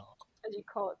 but it's not. As you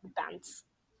call it, dance.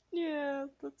 Yeah,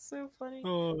 that's so funny.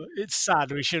 Oh, it's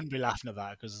sad. We shouldn't be laughing at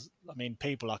that because, I mean,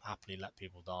 people happily let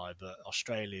people die, but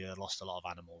Australia lost a lot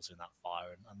of animals in that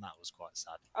fire, and that was quite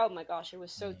sad. Oh my gosh, it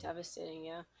was so devastating,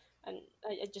 yeah. And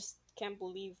I just can't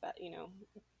believe that, it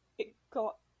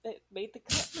made the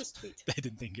cut, this tweet. They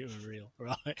didn't think it was real.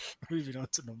 Right, moving on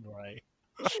to number 8.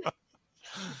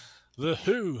 The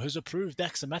WHO has approved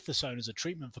dexamethasone as a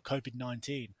treatment for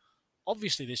COVID-19.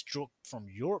 Obviously, this drug from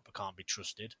Europe can't be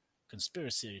trusted.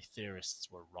 Conspiracy theorists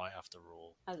were right after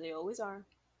all. As they always are.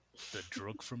 The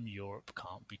drug from Europe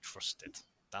can't be trusted.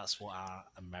 That's what our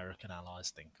American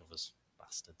allies think of us.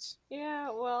 Bastards.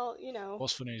 Yeah, well,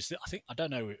 What's funny is I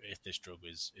don't know if this drug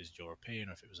is European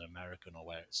or if it was American or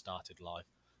where it started life,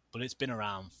 but it's been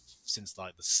around since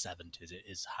like the 70s. It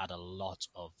has had a lot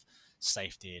of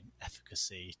safety and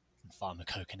efficacy and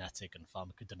pharmacokinetic and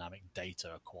pharmacodynamic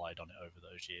data acquired on it over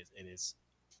those years. It is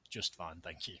just fine,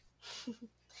 thank you.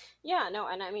 Yeah, no,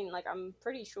 and I mean, like, I'm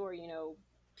pretty sure,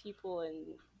 people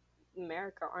in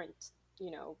America aren't,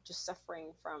 just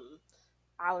suffering from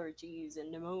allergies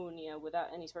and pneumonia without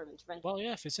any sort of intervention. Well,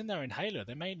 yeah, if it's in their inhaler,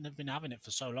 they may have been having it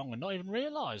for so long and not even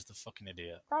realise, the fucking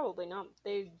idiot. Probably not.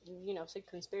 They, say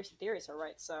conspiracy theories are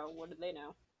right, so what do they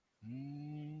know?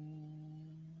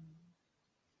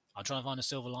 I'll try and find a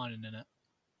silver lining in it.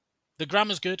 The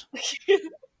grammar's good.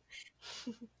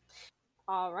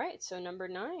 All right, so number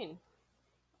 9.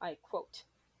 I quote,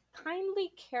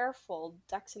 "Kindly careful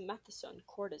dexamethasone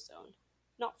cortisone.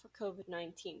 Not for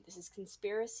COVID-19. This is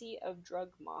conspiracy of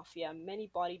drug mafia. Many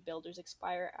bodybuilders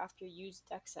expire after use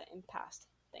DEXA in past.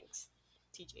 Thanks.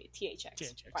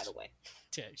 THX, by the way."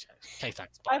 THX. Okay,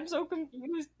 thanks. Bye. I'm so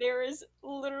confused. There is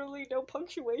literally no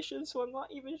punctuation, so I'm not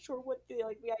even sure what the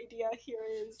idea here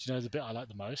is. Do you know the bit I like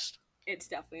the most? It's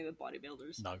definitely the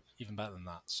bodybuilders. No, even better than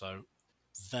that. So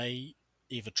they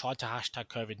either tried to hashtag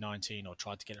COVID-19 or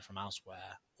tried to get it from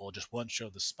elsewhere, or just weren't sure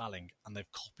of the spelling, and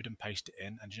they've copied and pasted it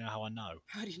in. And do you know how I know?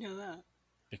 How do you know that?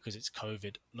 Because it's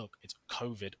COVID. Look, it's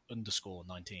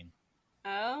COVID_19.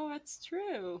 Oh, that's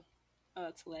true. Oh,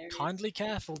 that's hilarious. Kindly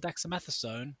careful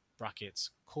dexamethasone, brackets,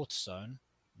 cortisone,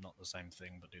 not the same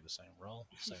thing, but do the same role.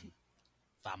 Same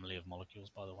family of molecules,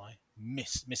 by the way.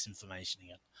 Misinformation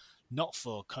again. Not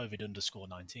for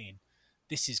COVID_19.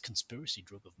 This is conspiracy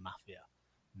drug of mafia.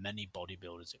 Many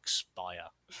bodybuilders expire.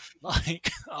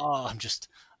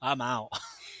 I'm out.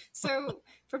 So,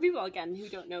 for people, again, who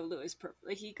don't know Lewis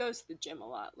perfectly, he goes to the gym a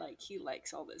lot. He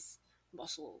likes all this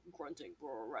muscle grunting.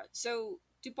 So,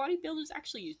 do bodybuilders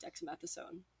actually use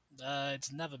dexamethasone?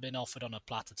 It's never been offered on a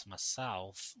platter to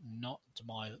myself. Not to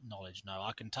my knowledge, no.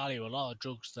 I can tell you a lot of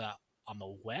drugs that I'm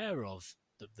aware of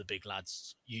that the big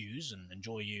lads use and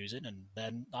enjoy using, and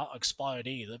they're not expired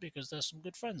either because they're some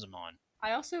good friends of mine.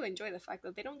 I also enjoy the fact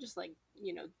that they don't just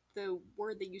the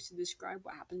word they use to describe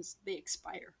what happens, they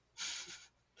expire.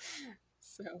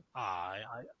 So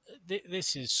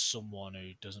this is someone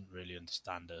who doesn't really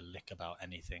understand a lick about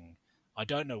anything. I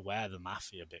don't know where the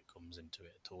mafia bit comes into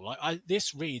it at all.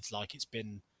 This reads like it's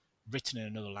been written in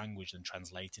another language and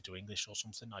translated to English or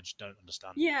something. I just don't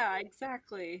understand. Yeah,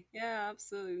 exactly. Yeah,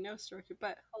 absolutely. No structure,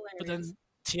 but hilarious. But then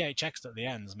THX at the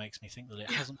end makes me think that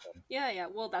it hasn't been. Yeah.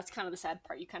 Well, that's kind of the sad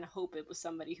part. You kind of hope it was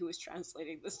somebody who was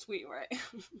translating this tweet, right?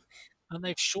 And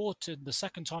they've shortened, the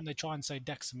second time they try and say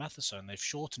dexamethasone, they've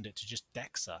shortened it to just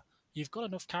Dexa. You've got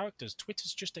enough characters.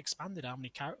 Twitter's just expanded how many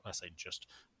characters, I say just,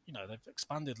 they've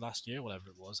expanded last year, whatever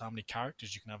it was, how many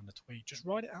characters you can have in a tweet. Just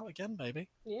write it out again, baby.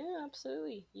 Yeah,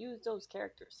 absolutely. Use those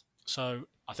characters. So,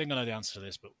 I think I know the answer to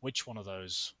this, but which one of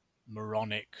those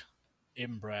moronic,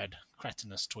 inbred,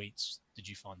 cretinous tweets did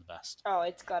you find the best? Oh,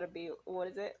 it's got to be, what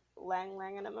is it?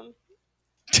 Langanimum?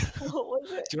 What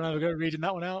was it? Do you want to have a go reading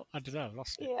that one out? I don't know, I've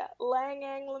lost it. Yeah,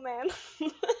 Langanglaman.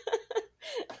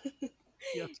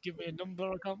 You have to give me a number,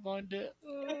 I can't find it.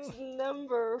 It's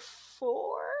number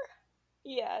 4.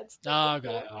 Yeah, it's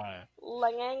number 4. Alright.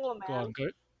 Langanglaman. Go on, go.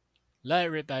 Let it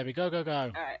rip, baby. Go.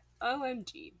 Alright,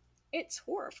 OMG. It's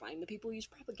horrifying that people use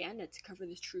propaganda to cover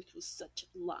the truth with such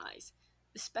lies,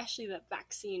 especially that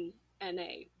vaccine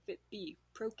NA, VitB,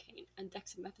 Procaine, and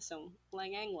dexamethasone,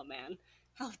 Langanglaman.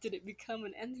 How did it become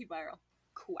an antiviral?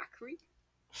 Quackery?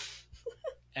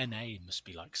 Na must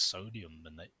be like sodium,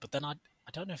 but then I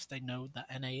don't know if they know that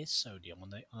Na is sodium. On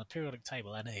the periodic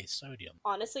table, Na is sodium.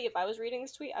 Honestly, if I was reading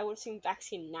this tweet, I would have seen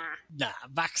vaccine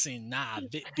vaccine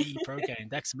VitB, Procaine,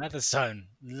 dexamethasone,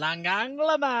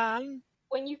 Langanglaman.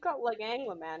 When you've got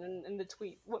Langanglaman in the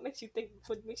tweet, what makes you think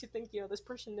this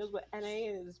person knows what NA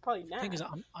is? It's probably NA. The thing is,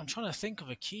 I'm trying to think of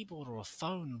a keyboard or a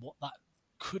phone, what that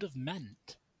could have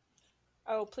meant.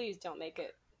 Oh, please don't make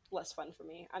it less fun for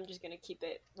me. I'm just going to keep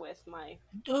it with my...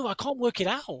 No, I can't work it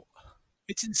out.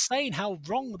 It's insane how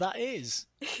wrong that is.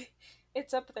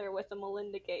 It's up there with the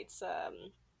Melinda Gates,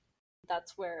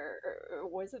 that's where...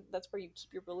 Or is it? That's where you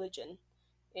keep your religion.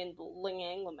 In the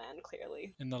Langanglaman,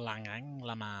 clearly. In the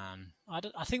Langanglaman.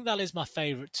 I think that is my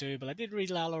favourite too, but I did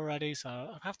read Lal already, so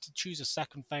I have to choose a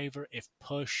second favourite if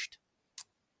pushed.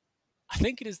 I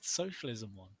think it is the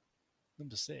socialism one.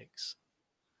 Number 6.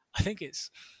 I think it's...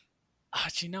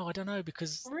 Actually, no, I don't know,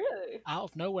 because really? Out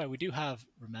of nowhere we do have,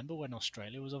 remember when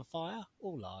Australia was on fire?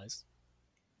 All lies.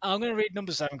 I'm going to read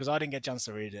number 7 because I didn't get a chance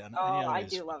to read it. And I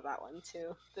do love that one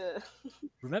too.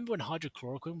 Remember when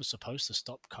hydrochloroquine was supposed to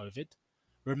stop COVID?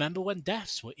 Remember when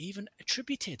deaths were even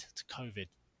attributed to COVID?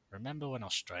 Remember when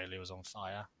Australia was on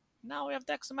fire? Now we have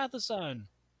dexamethasone.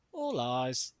 All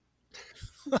lies.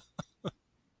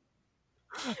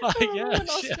 Yeah,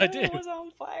 shit, I did. Was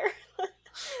on fire.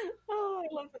 Oh,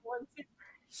 I love that one too.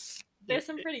 There's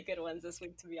some pretty good ones this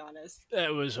week, to be honest.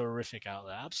 It was horrific out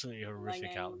there, absolutely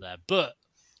horrific out there. But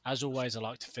as always, I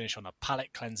like to finish on a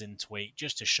palate cleansing tweet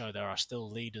just to show there are still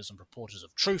leaders and reporters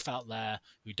of truth out there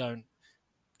who don't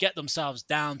get themselves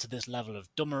down to this level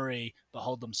of dummery, but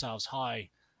hold themselves high.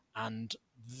 And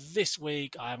this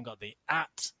week, I haven't got the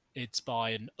at. It's by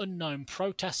an unknown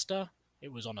protester.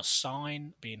 It was on a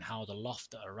sign being held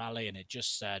aloft at a rally, and it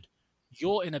just said,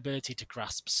 "Your inability to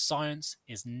grasp science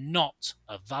is not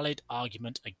a valid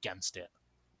argument against it."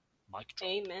 Mic drop.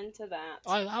 Amen to that.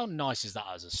 How nice is that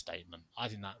as a statement? I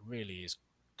think that really is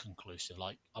conclusive.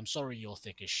 Like, I'm sorry you're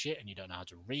thick as shit and you don't know how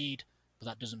to read, but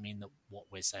that doesn't mean that what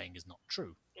we're saying is not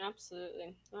true.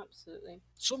 Absolutely. Absolutely.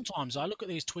 Sometimes I look at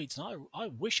these tweets and I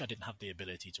wish I didn't have the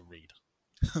ability to read.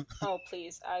 Oh,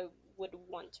 please. I would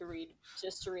want to read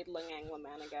Lung Angla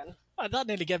Man again. That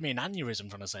nearly gave me an aneurysm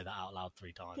trying to say that out loud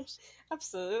 3 times.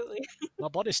 Absolutely. My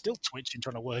body's still twitching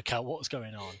trying to work out what's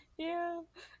going on. Yeah.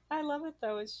 I love it,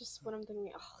 though. It's just what I'm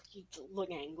thinking. Oh, you Lung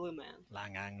Angla Man.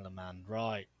 Lang Angler Man,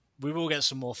 right. We will get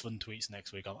some more fun tweets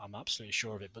next week. I'm absolutely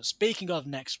sure of it. But speaking of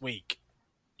next week,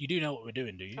 you do know what we're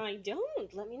doing, do you? I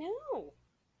don't. Let me know.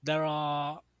 There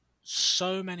are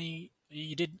so many.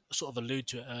 You did sort of allude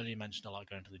to it earlier. You mentioned I like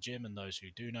going to the gym, and those who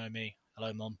do know me,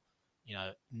 hello, Mum.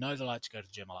 Know that I like to go to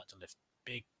the gym. I like to lift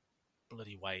big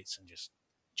bloody weights and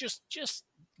just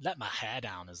let my hair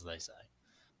down, as they say.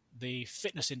 The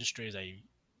fitness industry is a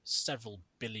several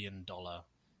billion-dollar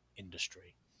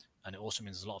industry, and it also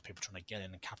means there's a lot of people trying to get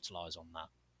in and capitalize on that.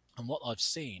 And what I've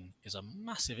seen is a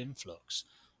massive influx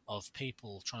of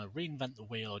people trying to reinvent the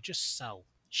wheel or just sell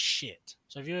shit.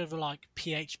 So have you ever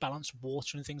pH balanced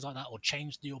water and things like that, or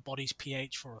changed your body's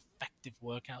pH for effective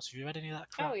workouts? Have you read any of that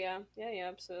crap? Oh yeah,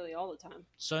 absolutely, all the time.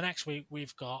 So next week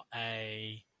we've got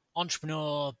a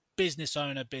entrepreneur, business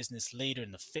owner, business leader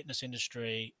in the fitness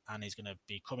industry, and he's going to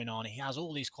be coming on. He has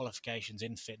all these qualifications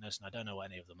in fitness, and I don't know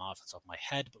what any of them are off the top of my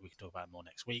head, but we can talk about it more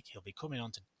next week. He'll be coming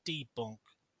on to debunk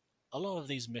a lot of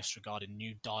these myths regarding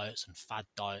new diets and fad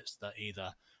diets that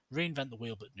either reinvent the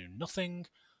wheel but do nothing,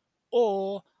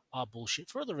 or are bullshit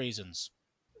for other reasons.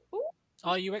 Ooh.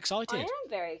 Are you excited? I am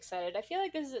very excited. I feel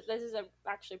like this is a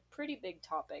actually pretty big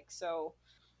topic, so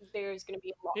there's going to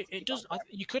be a lot. It does.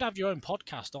 You could have your own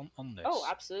podcast on this. Oh,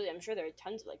 absolutely. I'm sure there are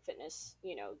tons of fitness,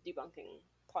 debunking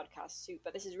podcasts too.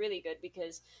 But this is really good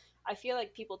because I feel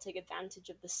like people take advantage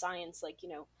of the science.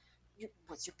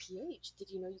 What's your pH? Did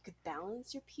you know you could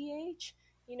balance your pH?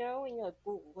 And you're like,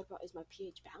 whoa, what about, is my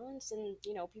pH balanced? And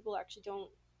people actually don't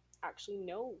actually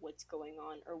know what's going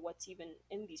on or what's even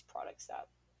in these products that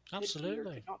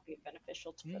absolutely could not be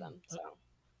beneficial for them. So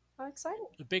I'm excited.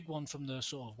 The big one from the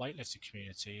sort of weightlifting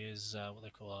community is what they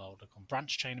call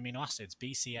branch chain amino acids,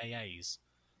 BCAAs,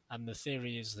 and the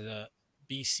theory is that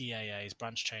BCAAs,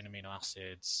 branch chain amino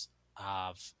acids,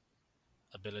 have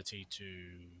ability to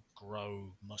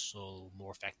grow muscle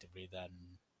more effectively than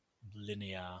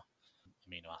linear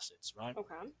amino acids, right?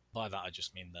 Okay. By that I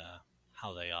just mean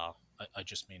how they are. I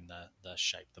just mean their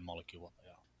shape, the molecule, what they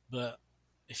are. But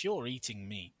if you're eating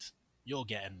meat, you're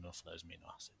getting enough of those amino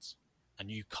acids, and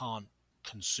you can't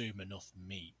consume enough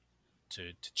meat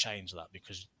to change that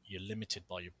because you're limited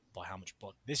by how much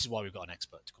body. This is why we've got an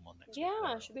expert to come on next week.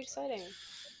 Yeah, it should be exciting.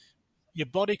 Your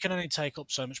body can only take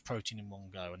up so much protein in one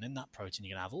go, and in that protein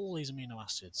you're going to have all these amino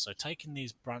acids. So taking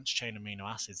these branch chain amino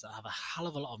acids that have a hell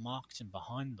of a lot of marketing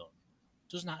behind them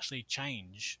doesn't actually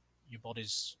change your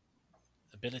body's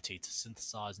ability to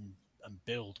synthesize and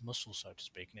build muscle, so to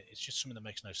speak. And it's just something that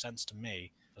makes no sense to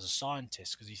me as a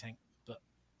scientist, because you think, but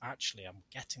actually I'm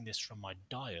getting this from my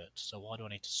diet, so why do I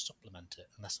need to supplement it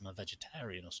unless I'm a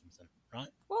vegetarian or something, right?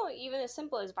 Well, even as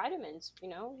simple as vitamins, do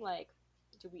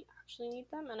we actually need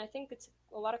them? And I think it's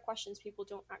a lot of questions people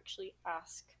don't actually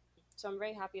ask. So I'm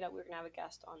very happy that we're going to have a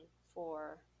guest on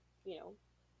for,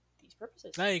 these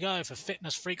purposes. There you go, for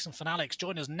fitness freaks and fanatics.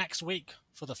 Join us next week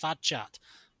for the Fad Chat.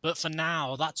 But for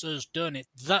now, that's us done.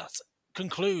 That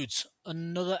concludes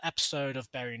another episode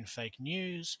of Burying Fake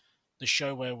News, the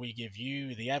show where we give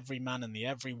you, the everyman and the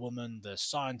everywoman, the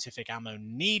scientific ammo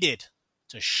needed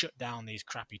to shut down these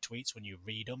crappy tweets when you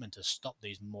read them, and to stop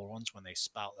these morons when they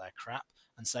spout their crap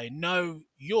and say, no,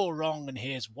 you're wrong and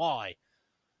here's why.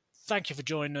 Thank you for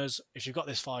joining us. If you've got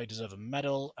this far, you deserve a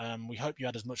medal. We hope you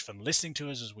had as much fun listening to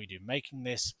us as we do making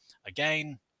this.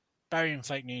 Again,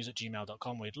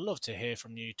 buryingfakenews@gmail.com. We'd love to hear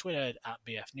from you. Twitter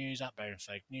 @BFNews,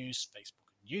 @buryingfakenews, Facebook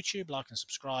and YouTube. Like and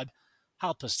subscribe.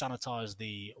 Help us sanitize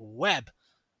the web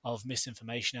of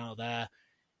misinformation out there.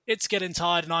 It's getting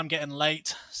tired and I'm getting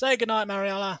late. Say goodnight,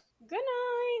 Mariella. Good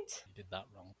night. You did that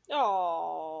wrong.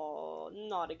 Oh,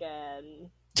 not again.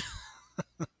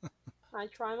 I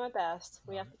try my best.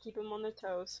 We have to keep them on their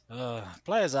toes.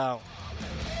 Players out.